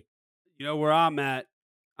UFC. You know where I'm at.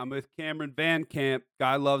 I'm with Cameron Van Camp.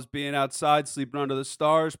 Guy loves being outside, sleeping under the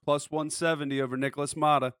stars, plus 170 over Nicholas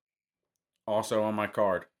Mata. Also on my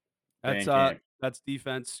card. That's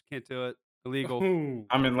defense. Can't do it. Illegal. Ooh.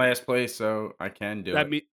 I'm in last place, so I can do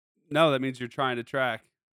it. No, that means you're trying to track.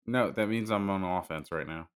 No, that means I'm on offense right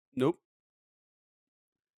now. Nope.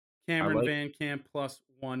 Cameron Van Camp plus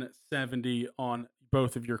 170 on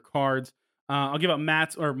both of your cards. I'll give up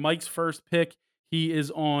Matt's or Mike's first pick. He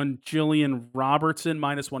is on Jillian Robertson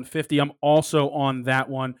minus 150. I'm also on that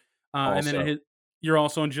one. And then you're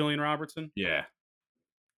also on Jillian Robertson? Yeah.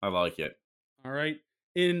 I like it. All right.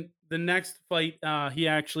 In the next fight, he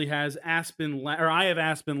actually has I have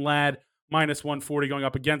Aspen Ladd minus 140 going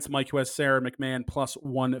up against Mike, who has Sarah McMahon plus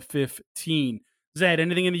 115. Zed,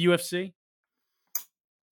 anything in the UFC?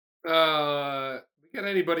 We Got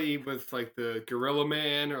anybody with like the Gorilla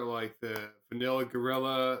Man or like the Vanilla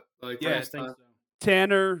Gorilla? Like Yeah, I last think time? so.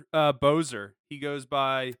 Tanner Bozer. He goes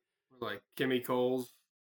by Or like Kimmy Coles.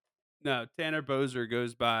 no. Tanner Bozer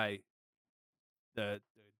goes by the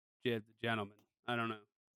gentleman. I don't know.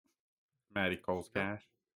 Maddie Cole's Cash.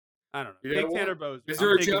 I don't know. You know Take what? Tanner Bozer. Is there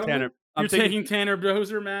I'm a taking gentleman? Tanner. I'm You're taking Tanner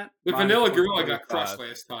Bozer, Matt? The Minus Vanilla Gorilla got 125. crushed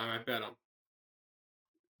last time. I bet him.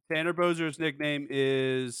 Tanner Bozer's nickname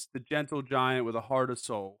is the Gentle Giant with a Heart of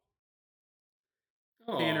Soul.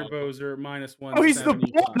 Tanner Aw. Bozer minus one. Oh, he's the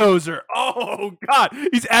bulldozer. Oh God,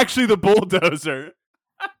 he's actually the bulldozer.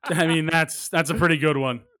 I mean, that's a pretty good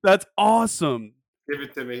one. That's awesome. Give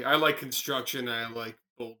it to me. I like construction. I like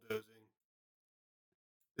bulldozing.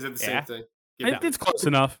 Is that the Yeah. same thing? Give it to me. It's close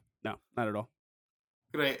enough. No, not at all.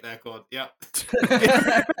 Great, that called. Yeah.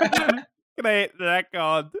 Great, that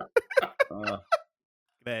God. Uh,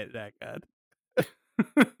 Great, that God.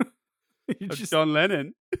 You That's just John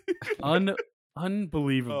Lennon.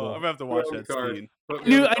 unbelievable. Oh, I'm gonna have to watch Wild that card. scene. Put I me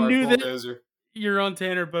knew- on the I card, knew that- bulldozer. You're on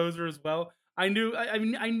Tanner Bozer as well. I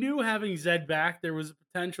knew having Zed back, there was a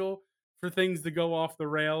potential for things to go off the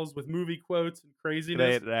rails with movie quotes and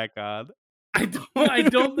craziness. Great, that God. I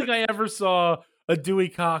don't think I ever saw a Dewey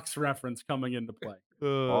Cox reference coming into play.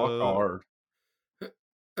 Walk hard.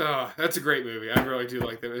 That's a great movie. I really do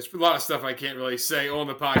like that. There's a lot of stuff I can't really say on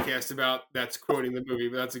the podcast about that's quoting the movie,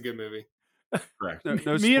 but that's a good movie. Correct.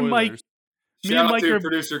 No Me and Mike- spoilers. Me Shout and out Mike to are-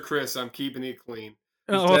 producer Chris. I'm keeping it clean.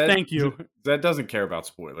 Oh, Zed- thank you. Zed doesn't care about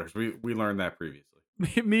spoilers. We learned that previously.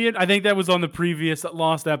 Me and I think that was on the previous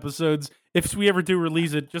Lost episodes. If we ever do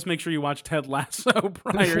release it, just make sure you watch Ted Lasso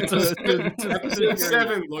prior to Episode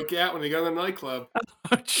 7, look out when they go to the nightclub.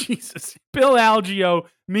 Oh, Jesus. Bill Algeo,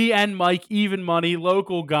 me and Mike, even money,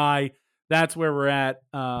 local guy. That's where we're at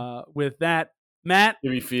with that. Matt,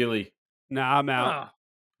 Give me Feely. Nah, I'm out. ah,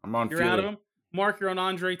 I'm on you're Feely. out of him. Mark, you're on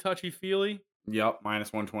Andre Touchy Feely, Yep,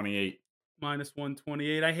 minus 128. minus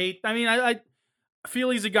 128. I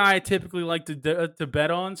Feely's a guy I typically like to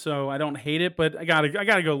bet on, so I don't hate it, but I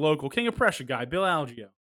gotta go local. King of Pressure guy, Bill Algeo.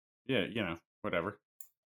 Yeah, whatever.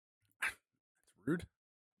 Rude.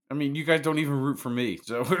 I mean, you guys don't even root for me,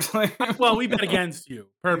 so it's like. Well, we bet against you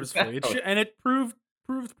purposefully, Exactly. and it proved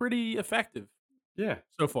pretty effective Yeah,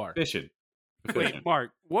 so far. efficient. Wait,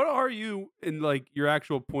 Mark, what are you in like your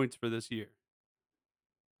actual points for this year?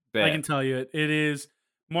 I can tell you it is.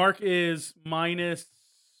 Mark is minus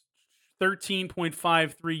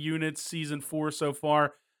 13.53 units season 4 so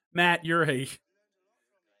far. Matt, you're a.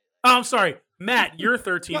 Oh, I'm sorry. Matt, you're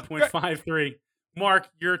 13.53. Mark,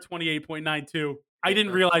 you're 28.92. I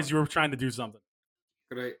didn't realize you were trying to do something.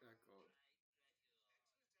 Great.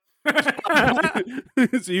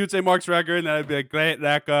 So you would say Mark's record, and I'd be like, great,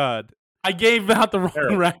 that God. I gave out the wrong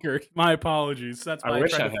Terrible. record. My apologies. That's why I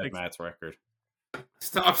wish tried I to had fix it. Matt's record.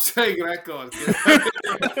 Stop saying that, God.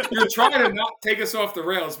 You're trying to not take us off the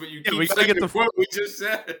rails, but you Yeah, we keep gotta saying get the the- quote we just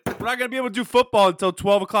said. We're not gonna be able to do football until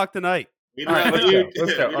 12 o'clock tonight. We All right, have let's you- go.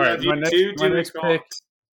 Let's go. we All right, have my you next- two my Jimmy next Cox. pick.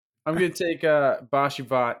 I'm gonna take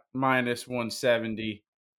Bashivat minus 170.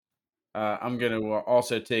 I'm gonna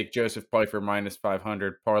also take Joseph Pfeiffer minus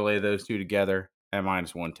 500. Parlay those two together at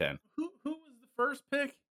minus 110. Who was the first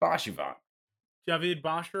pick? Bashivat. Javid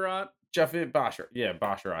Basharat. Javid Basharat. Yeah,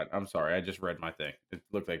 Basharat. I'm sorry, I just read my thing. It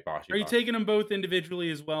looked like Bashivat. Are you taking them both individually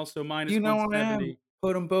as well? So minus You know I 170. am.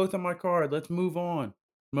 Put them both on my card. Let's move on.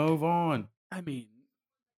 Move on. I mean,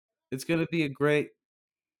 It's gonna be a great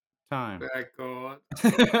time. That God.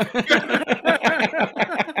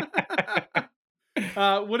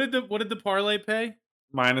 what did the parlay pay?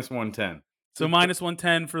 minus 110. So minus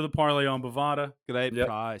 110 for the parlay on Bovada. Great Yep.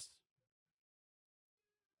 price.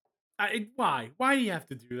 Why? Why do you have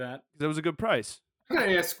to do that? That was a good price. I'm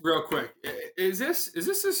gonna ask real quick: Is this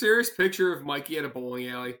a serious picture of Mikey at a bowling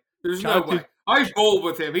alley? There's no Shout out to- way. I bowled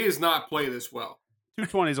with him. He does not play this well.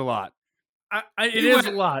 220 is a lot. It He is went-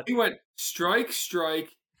 a lot. He went strike,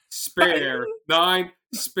 spare, 9,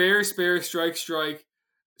 spare, strike,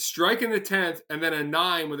 strike in the 10th, and then a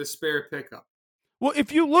 9 with a spare pickup. Well,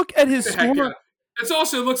 if you look at his What the heck, score, It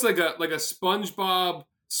also looks like a SpongeBob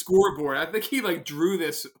scoreboard. I think he drew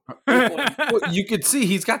this. Well, you could see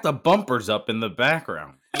he's got the bumpers up in the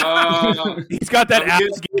background. he's got that I mean,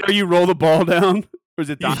 it's- alligator you roll the ball down. Or is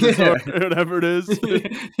it dinosaur or whatever it is?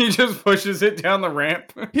 He just pushes it down the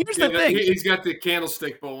ramp. Here's the thing. He's got the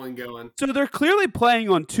candlestick bowling going. So they're clearly playing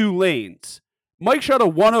on two lanes. Mike shot a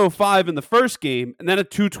 105 in the first game and then a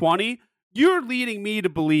 220. You're leading me to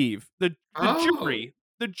believe the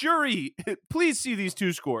jury, please see these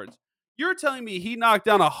two scores. You're telling me he knocked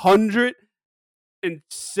down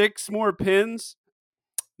 106 more pins?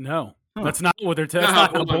 No, Huh. that's not what they're telling. Not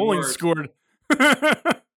That's how not how bowling bowling works. scored.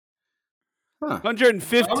 Huh.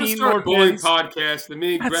 115 more more bowling pins. podcast, and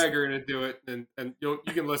me and Greg are going to do it, and you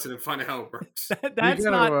can listen and find out how it works. That's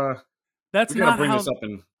we not. gotta, That's we gotta not bring how. this up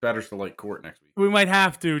in Batters for Light Court next week. We might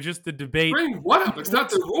have to just to debate. Bring what up? It's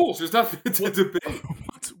not the rules. There's nothing to debate.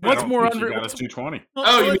 What's more You under? got us 220.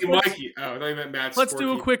 Oh, you let's- mean let's- Mikey? Oh, I thought you meant Matt. Let's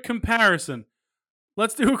do a quick comparison.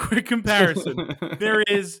 There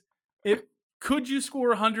is. Could you score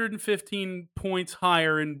 115 points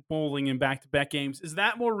higher in bowling in back-to-back games? Is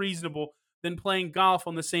that more reasonable than playing golf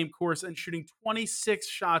on the same course and shooting 26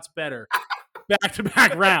 shots better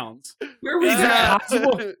back-to-back rounds? Where was Is that? that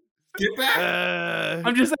possible? Get back.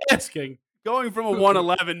 I'm just asking. Going from a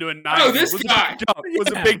 111 to a 90 Oh, this was guy.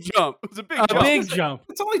 a big jump. It was a big A jump. big jump.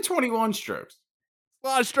 It's only 21 strokes. A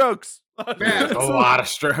lot of strokes. Man, A lot of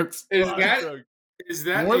strokes. is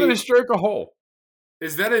that More than a stroke a hole.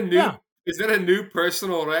 is that a new Yeah. is that a new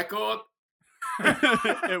personal record?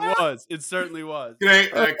 It was. It certainly was. It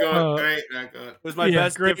Great record. Great record. was my Yeah,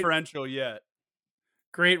 best great. differential yet.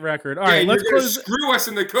 Great record. All Yeah, right, let's you're gonna close. screw us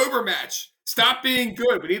in the Cobra match. Stop being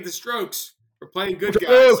good. We need the strokes. We're playing good guys.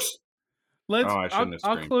 Strokes. Let's. Oh, I shouldn't have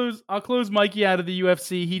I'll screamed. close. I'll close Mikey out of the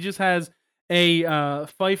UFC. He just has a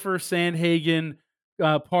Pfeiffer Sandhagen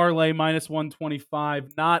parlay minus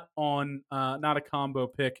 125. Not a combo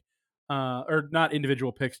pick, or not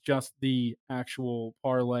individual picks. Just the actual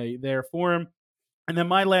parlay there for him. And then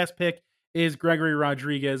my last pick is Gregory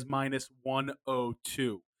Rodriguez minus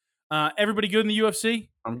 102. Everybody good in the UFC?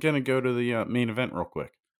 I'm going to go to the main event real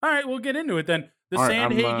quick. All right, we'll get into it then. The All right,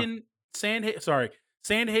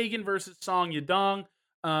 Sandhagen versus Song Yadong.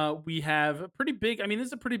 We have a pretty big. I mean, this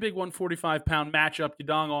is a pretty big 145-pound matchup.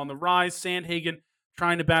 Yadong on the rise. Sandhagen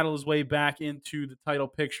trying to battle his way back into the title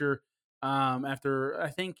picture. After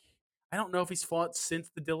I don't know if he's fought since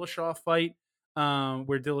the Dillashaw fight,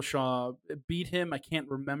 where Dillashaw beat him. I can't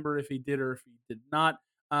remember if he did or if he did not.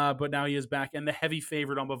 But now he is back, and the heavy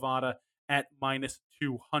favorite on Bovada at minus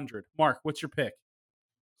 200. Mark, what's your pick?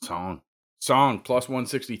 Song plus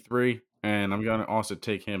 163. And I'm going to also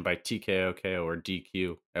take him by TKO, KO, or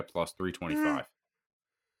DQ at plus 325.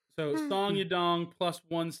 So Song Yadong plus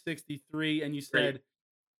 163, and you said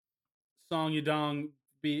Song Yadong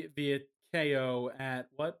via KO at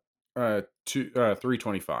what?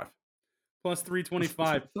 325. Plus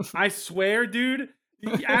 325. I swear, dude,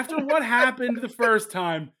 after what happened the first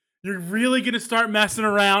time, you're really going to start messing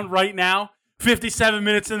around right now? 57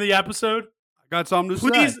 minutes in the episode? I got something to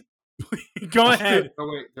Please, say. go ahead. Oh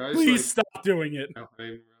wait, did I just, Please stop doing it. Oh, I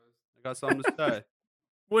didn't realize. I got something to say.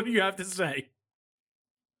 What do you have to say?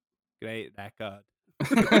 Great record.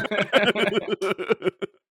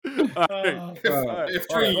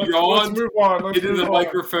 After he let's yawned move on. Let's into the move on.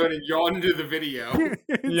 microphone and yawned into the video.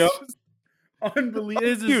 It's Yep. just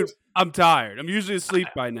unbelievable. Dude, I'm tired. I'm usually asleep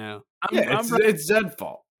by now. It's Zed's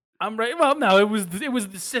fault. I'm right. Well, no, it was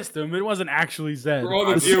the system. It wasn't actually Zed. For all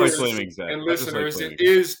the I just like viewers blaming Zed. and I just like listeners, blaming it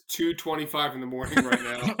is 2:25 in the morning right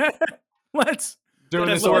now. Let's Doing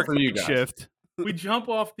That's this all work for you guys. Shift. we jump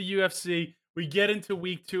off the UFC. We get into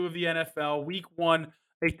week 2 of the NFL. Week 1,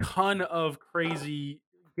 a ton of crazy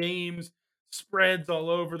games, spreads all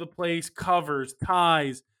over the place, covers,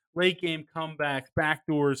 ties, late game comebacks,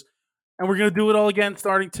 backdoors, and we're gonna do it all again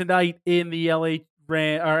starting tonight in the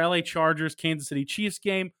LA Chargers Kansas City Chiefs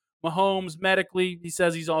game. Mahomes medically, he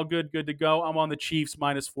says he's all good to go. I'm on the Chiefs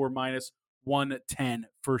 -4, -110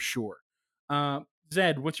 for sure.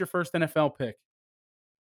 Zed, what's your first NFL pick?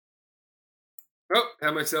 Oh,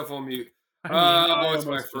 had myself on mute. I mean, I What's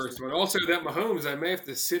my almost first one? Also, that Mahomes, I may have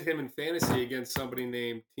to sit him in fantasy against somebody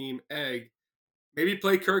named Team Egg. Maybe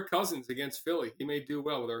play Kirk Cousins against Philly. He may do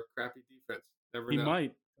well with our crappy defense. Never He know.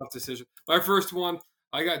 might. Tough decision. My first one,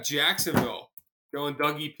 I got Jacksonville going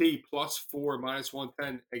Dougie P +4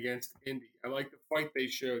 -110 against Indy. I like the fight they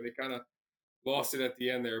showed. They kind of lost it at the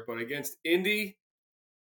end there, but against Indy,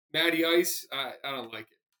 Matty Ice, I don't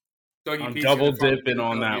like it. Dougie I'm P's double gonna find dipping a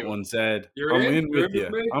on that W. one, Zed. You're I'm in? in You're with in you.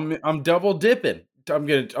 with me? I'm double dipping. I'm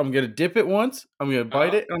gonna dip it once. I'm gonna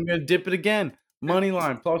bite it. I'm gonna dip it again. Money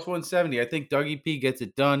line +170. I think Dougie P gets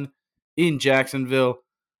it done in Jacksonville.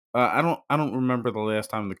 I don't remember the last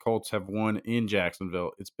time the Colts have won in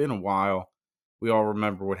Jacksonville. It's been a while. We all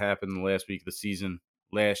remember what happened the last week of the season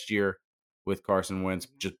last year with Carson Wentz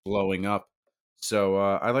just blowing up. So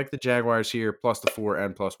I like the Jaguars here +4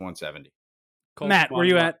 and +170. Colts Matt, where money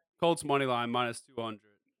you line- at? Colts money line -200.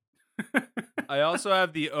 I also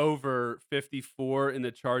have the over 54 in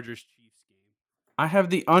the Chargers Chiefs game. I have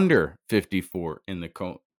the under 54 in the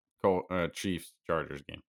Chiefs Chargers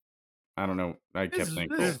game. I don't know. I kept is-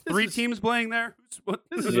 thinking this Colts. is- Three teams playing there.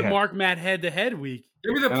 This is Yeah. a Mark Matt head-to-head week.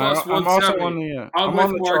 Give me the And plus I'm also 170. on the I'm on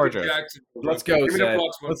the with Mark Chargers. Jackson. Let's go, Give me the Zed.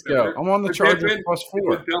 plus Let's 170. go. I'm on the We're Chargers dipping, plus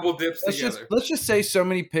we're 4. double dips together. Let's just say so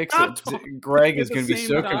many picks Stop that talking Greg at is the going to be same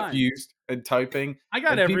so time. confused and typing. I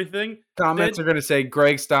got And everything. Comments are going to say,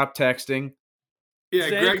 Greg, stop texting. Yeah,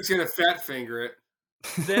 Zed- Greg's going to fat finger it.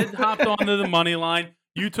 Zed hopped onto the money line.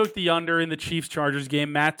 You took the under in the Chiefs-Chargers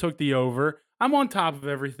game. Matt took the over. I'm on top of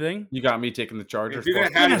everything. You got me taking the Chargers. Do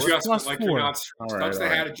that plus hat Yes, 4. adjustment plus like 4. you're not stressed. All right, Touch the all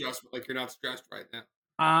hat right. adjustment like you're not stressed right now.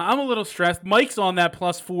 I'm a little stressed. Mike's on that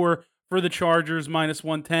plus 4 for the Chargers minus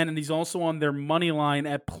 110, and he's also on their money line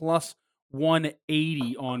at plus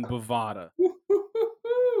 180 on Bovada.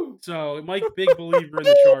 Woo-hoo-hoo-hoo. So Mike, big believer in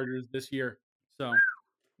the Chargers this year. So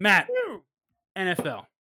Matt, NFL.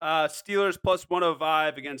 Steelers plus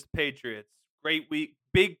 105 against the Patriots. Great week.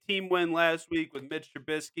 Big team win last week with Mitch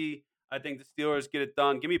Trubisky. I think the Steelers get it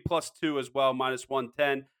done. Give me plus 2 as well, minus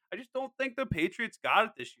 110. I just don't think the Patriots got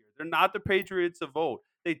it this year. They're not the Patriots of old.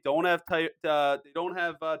 They don't have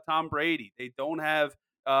Tom Brady. They don't have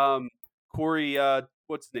Corey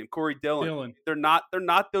what's his name? Corey Dillon. They're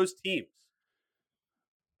not those teams.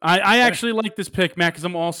 I actually like this pick, Matt, because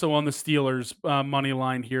I'm also on the Steelers money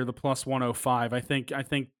line here, the plus 105. I think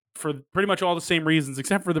for pretty much all the same reasons,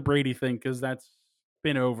 except for the Brady thing, because that's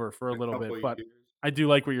been over for a little couple bit. of But years. I do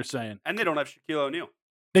like what you're saying. And they don't have Shaquille O'Neal.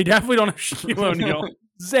 They definitely don't have Shaquille O'Neal.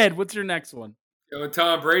 Zed, what's your next one? With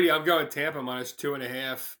Tom Brady, I'm going Tampa minus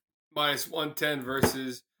 2.5, minus 110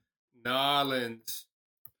 versus Nolans.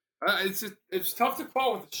 It's tough to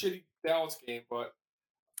call with the shitty Dallas game, but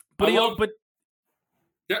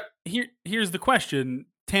yeah. Here's the question: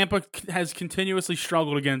 Tampa has continuously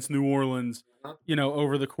struggled against New Orleans,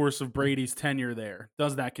 over the course of Brady's tenure there.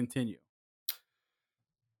 Does that continue?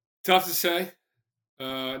 Tough to say.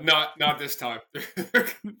 Not this time.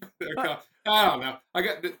 I don't know. I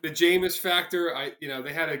got the Jameis factor.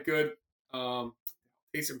 They had a good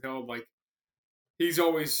Taysom Hill. Like he's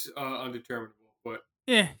always undeterminable, but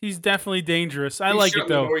yeah, he's definitely dangerous. I like it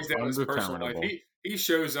though. Always down his personal life. He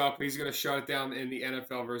shows up. He's going to shut it down in the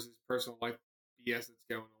NFL versus personal life BS that's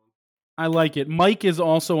going on. I like it. Mike is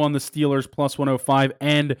also on the Steelers plus 105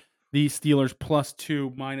 and the Steelers plus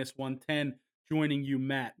 2 minus 110. Joining you,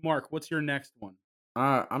 Matt. Mark, what's your next one?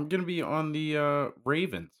 I'm going to be on the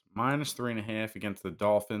Ravens, minus 3.5 against the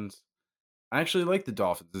Dolphins. I actually like the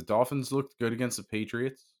Dolphins. The Dolphins looked good against the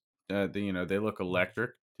Patriots. They look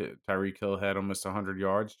electric. Tyreek Hill had almost 100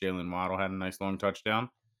 yards. Jalen Waddle had a nice long touchdown.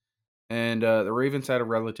 And the Ravens had a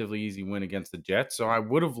relatively easy win against the Jets. So I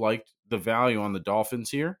would have liked the value on the Dolphins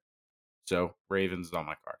here. So Ravens is on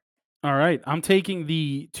my card. All right. I'm taking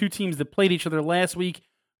the two teams that played each other last week.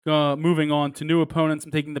 Moving on to new opponents,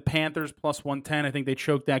 I'm taking the Panthers plus 110. I think they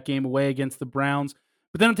choked that game away against the Browns.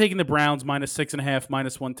 But then I'm taking the Browns minus 6.5,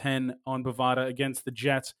 minus 110 on Bovada against the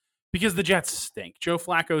Jets because the Jets stink. Joe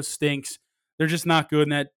Flacco stinks. They're just not good,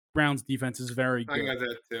 and that Browns defense is very good. I got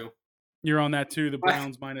that too. You're on that too, the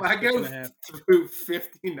Browns minus 6.5. Through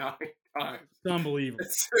 59 times. It's unbelievable.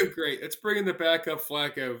 It's so great. It's bringing the backup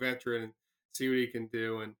Flacco veteran and see what he can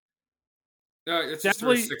do. And it's just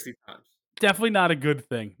through 60 times. Definitely not a good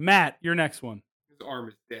thing. Matt, your next one. His arm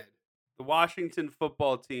is dead. The Washington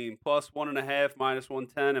football team plus 1.5, minus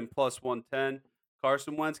 110, and plus 110.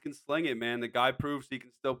 Carson Wentz can sling it, man. The guy proves he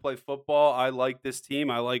can still play football. I like this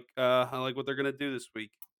team. I like what they're gonna do this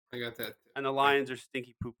week. I got that. And the Lions are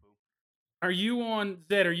stinky poo poo. Are you on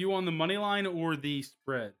Zed? Are you on the money line or the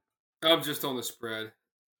spread? I'm just on the spread,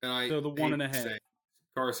 and so the 1.5.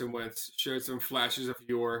 Carson Wentz showed some flashes of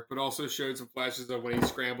yore, but also showed some flashes of when he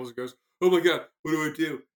scrambles and goes, "Oh my god, what do I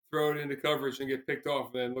do?" Throw it into coverage and get picked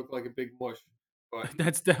off, and then look like a big mush. But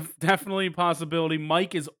that's definitely a possibility.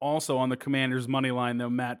 Mike is also on the Commanders' money line, though.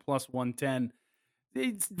 Matt plus 110.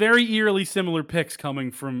 It's very eerily similar picks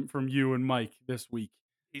coming from you and Mike this week.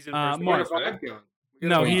 He's in first Mark, place.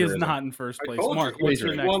 No, he is not in first place. Mark, what's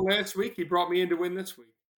your next one? Last week, he brought me in to win this week.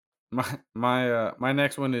 My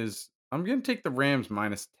next one is I'm going to take the Rams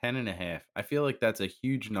minus 10.5. I feel like that's a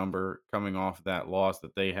huge number coming off that loss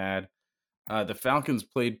that they had. The Falcons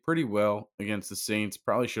played pretty well against the Saints.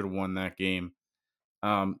 Probably should have won that game.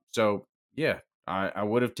 So yeah, I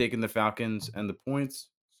would have taken the Falcons and the points.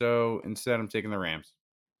 So instead, I'm taking the Rams.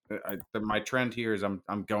 My trend here is I'm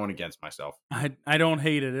going against myself. I don't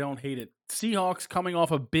hate it. I don't hate it. Seahawks coming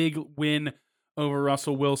off a big win over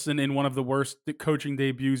Russell Wilson in one of the worst coaching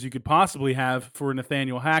debuts you could possibly have for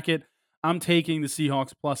Nathaniel Hackett. I'm taking the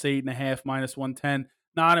Seahawks plus 8.5, minus 110.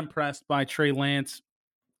 Not impressed by Trey Lance.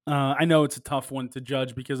 I know it's a tough one to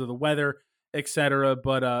judge because of the weather, etc.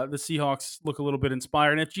 But the Seahawks look a little bit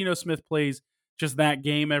inspired. And if Geno Smith plays just that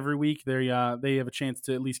game every week, they have a chance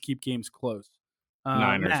to at least keep games close.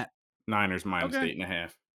 Niners. Matt, Niners minus Okay.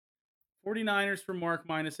 8.5. 49ers for Mark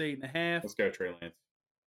minus 8.5. Let's go, Trey Lance.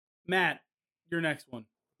 Matt, your next one.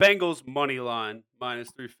 Bengals money line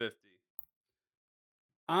minus 350.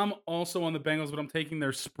 I'm also on the Bengals, but I'm taking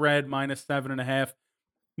their spread minus 7.5,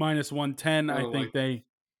 minus 110. I don't think like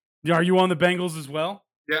they. Are you on the Bengals as well?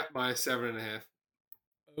 Yeah, minus 7.5.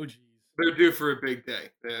 Oh, geez. They're due for a big day.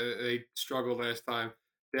 They struggled last time.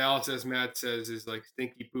 Dallas, as Matt says, is like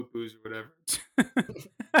stinky poo-poos or whatever.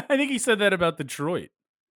 I think he said that about Detroit.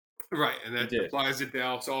 Right, and that He did. applies to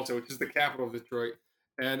Dallas also, which is the capital of Detroit.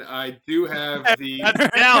 And I do have the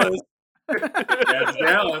That's Dallas. that's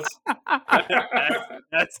Dallas.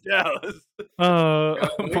 That's Dallas. Oh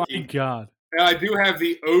my Mickey. God. And I do have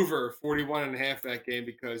the over 41.5 that game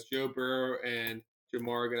because Joe Burrow and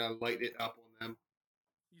Jamar are gonna light it up on them.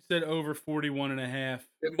 You said over 41.5.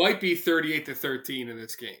 It might be 38-13 in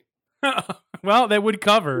this game. Well, that would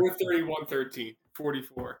cover. Or 31-13,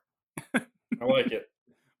 44. I like it.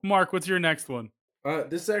 Mark, what's your next one?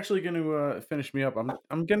 This is actually going to finish me up.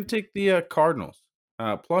 I'm going to take the Cardinals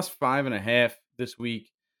plus 5.5 this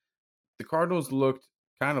week. The Cardinals looked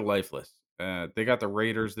kind of lifeless. They got the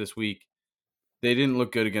Raiders this week. They didn't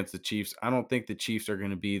look good against the Chiefs. I don't think the Chiefs are going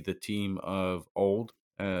to be the team of old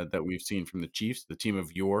that we've seen from the Chiefs, the team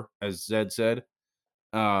of yore, as Zed said.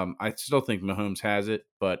 I still think Mahomes has it,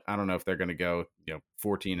 but I don't know if they're going to go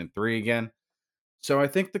 14-3 again. So I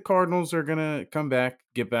think the Cardinals are going to come back,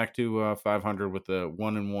 get back to 500 with a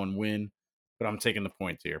 1-1 win, but I'm taking the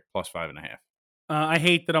points here, plus 5.5. I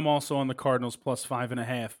hate that I'm also on the Cardinals plus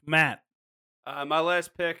 5.5. Matt. My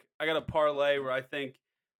last pick, I got a parlay where I think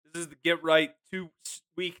this is the get right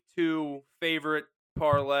week 2 favorite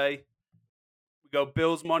parlay. We go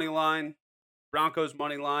Bills money line, Broncos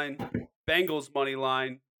money line, Bengals money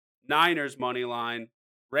line, Niners money line,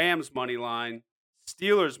 Rams money line,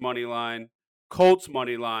 Steelers money line, Colts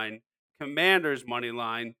money line, Commanders money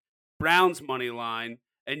line, Browns money line,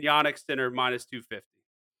 and Yannick Sinner minus 250.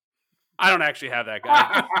 I don't actually have that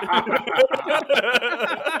guy.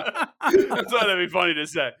 I thought that'd be funny to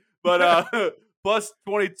say, but plus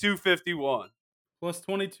 2251. Plus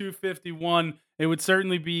 2251. It would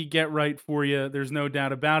certainly be get right for you. There's no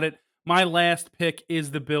doubt about it. My last pick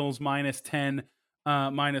is the Bills minus 10,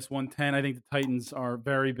 minus 110. I think the Titans are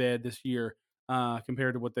very bad this year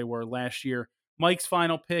compared to what they were last year. Mike's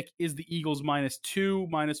final pick is the Eagles minus 2,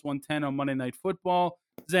 minus 110 on Monday Night Football.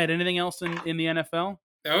 Zed, anything else in the NFL?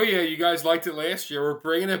 Oh, yeah, you guys liked it last year. We're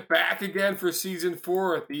bringing it back again for Season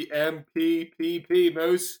 4 at the MPPP,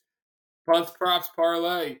 Most Punts Props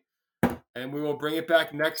Parlay. And we will bring it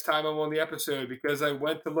back next time I'm on the episode because I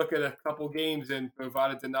went to look at a couple games and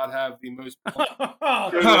Bovada did not have the most points.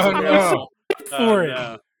 no. For it.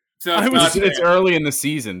 No. So It's early in the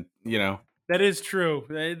season, That is true.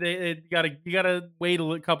 You gotta wait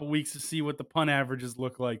a couple weeks to see what the punt averages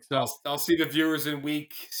look like. So I'll see the viewers in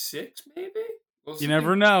week 6, maybe? We'll see. you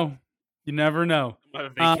never know. You never know. I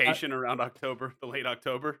have a vacation around October, the late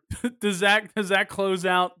October. Does that close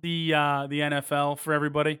out the NFL for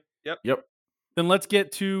everybody? Yep. Then let's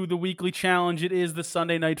get to the weekly challenge. It is the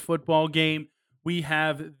Sunday Night Football game. We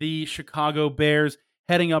have the Chicago Bears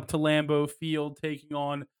heading up to Lambeau Field, taking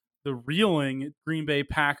on the reeling Green Bay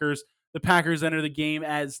Packers. The Packers enter the game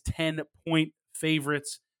as 10-point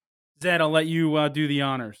favorites. Zed, I'll let you do the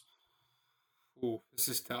honors. Ooh, this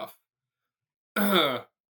is tough. I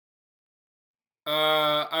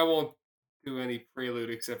won't do any prelude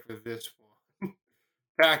except for this one.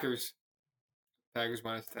 Packers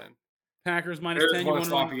minus 10. Packers minus Bears 10. want to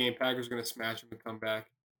stop the game. Packers going to smash them and come back.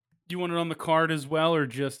 You want it on the card as well, or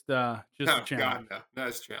just the challenge? God, no.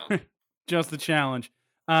 That's a challenge. Just the challenge.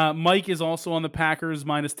 Mike is also on the Packers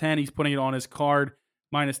minus 10. He's putting it on his card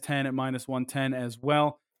minus 10 at minus 110 as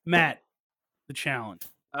well. Matt, the challenge.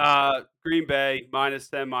 Green Bay minus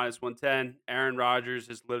 10, minus 110. Aaron Rodgers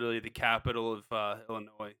is literally the capital of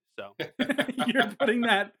Illinois. So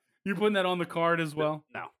You're putting that on the card as well.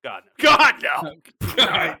 no, God no, God no.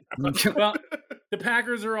 Right. Well, the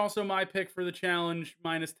Packers are also my pick for the challenge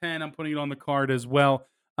minus 10. I'm putting it on the card as well.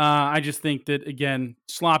 I just think that again,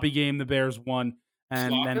 sloppy game. The Bears won,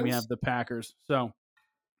 and then we have the Packers. So,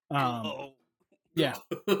 yeah.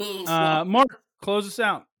 Mark, close us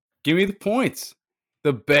out. Give me the points.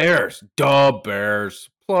 The Bears. Duh, Bears.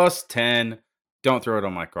 Plus 10. Don't throw it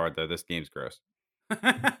on my card, though. This game's gross.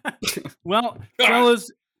 Well,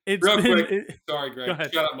 fellas, it's Real been... quick. Sorry, Go Greg.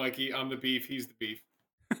 ahead. Shut up, Mikey. I'm the beef. He's the beef.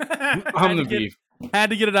 I'm the beef. Had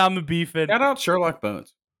to get it on the beef. And Shout out Sherlock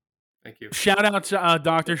Bones. Thank you. shout out to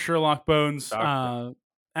Dr. Sherlock Bones. Doctor.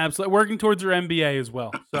 Absolutely working towards her MBA as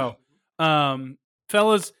well. So,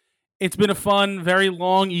 fellas, It's been a fun, very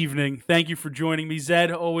long evening. Thank you for joining me,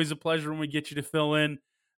 Zed. Always a pleasure when we get you to fill in.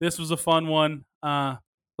 This was a fun one.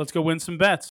 Let's go win some bets.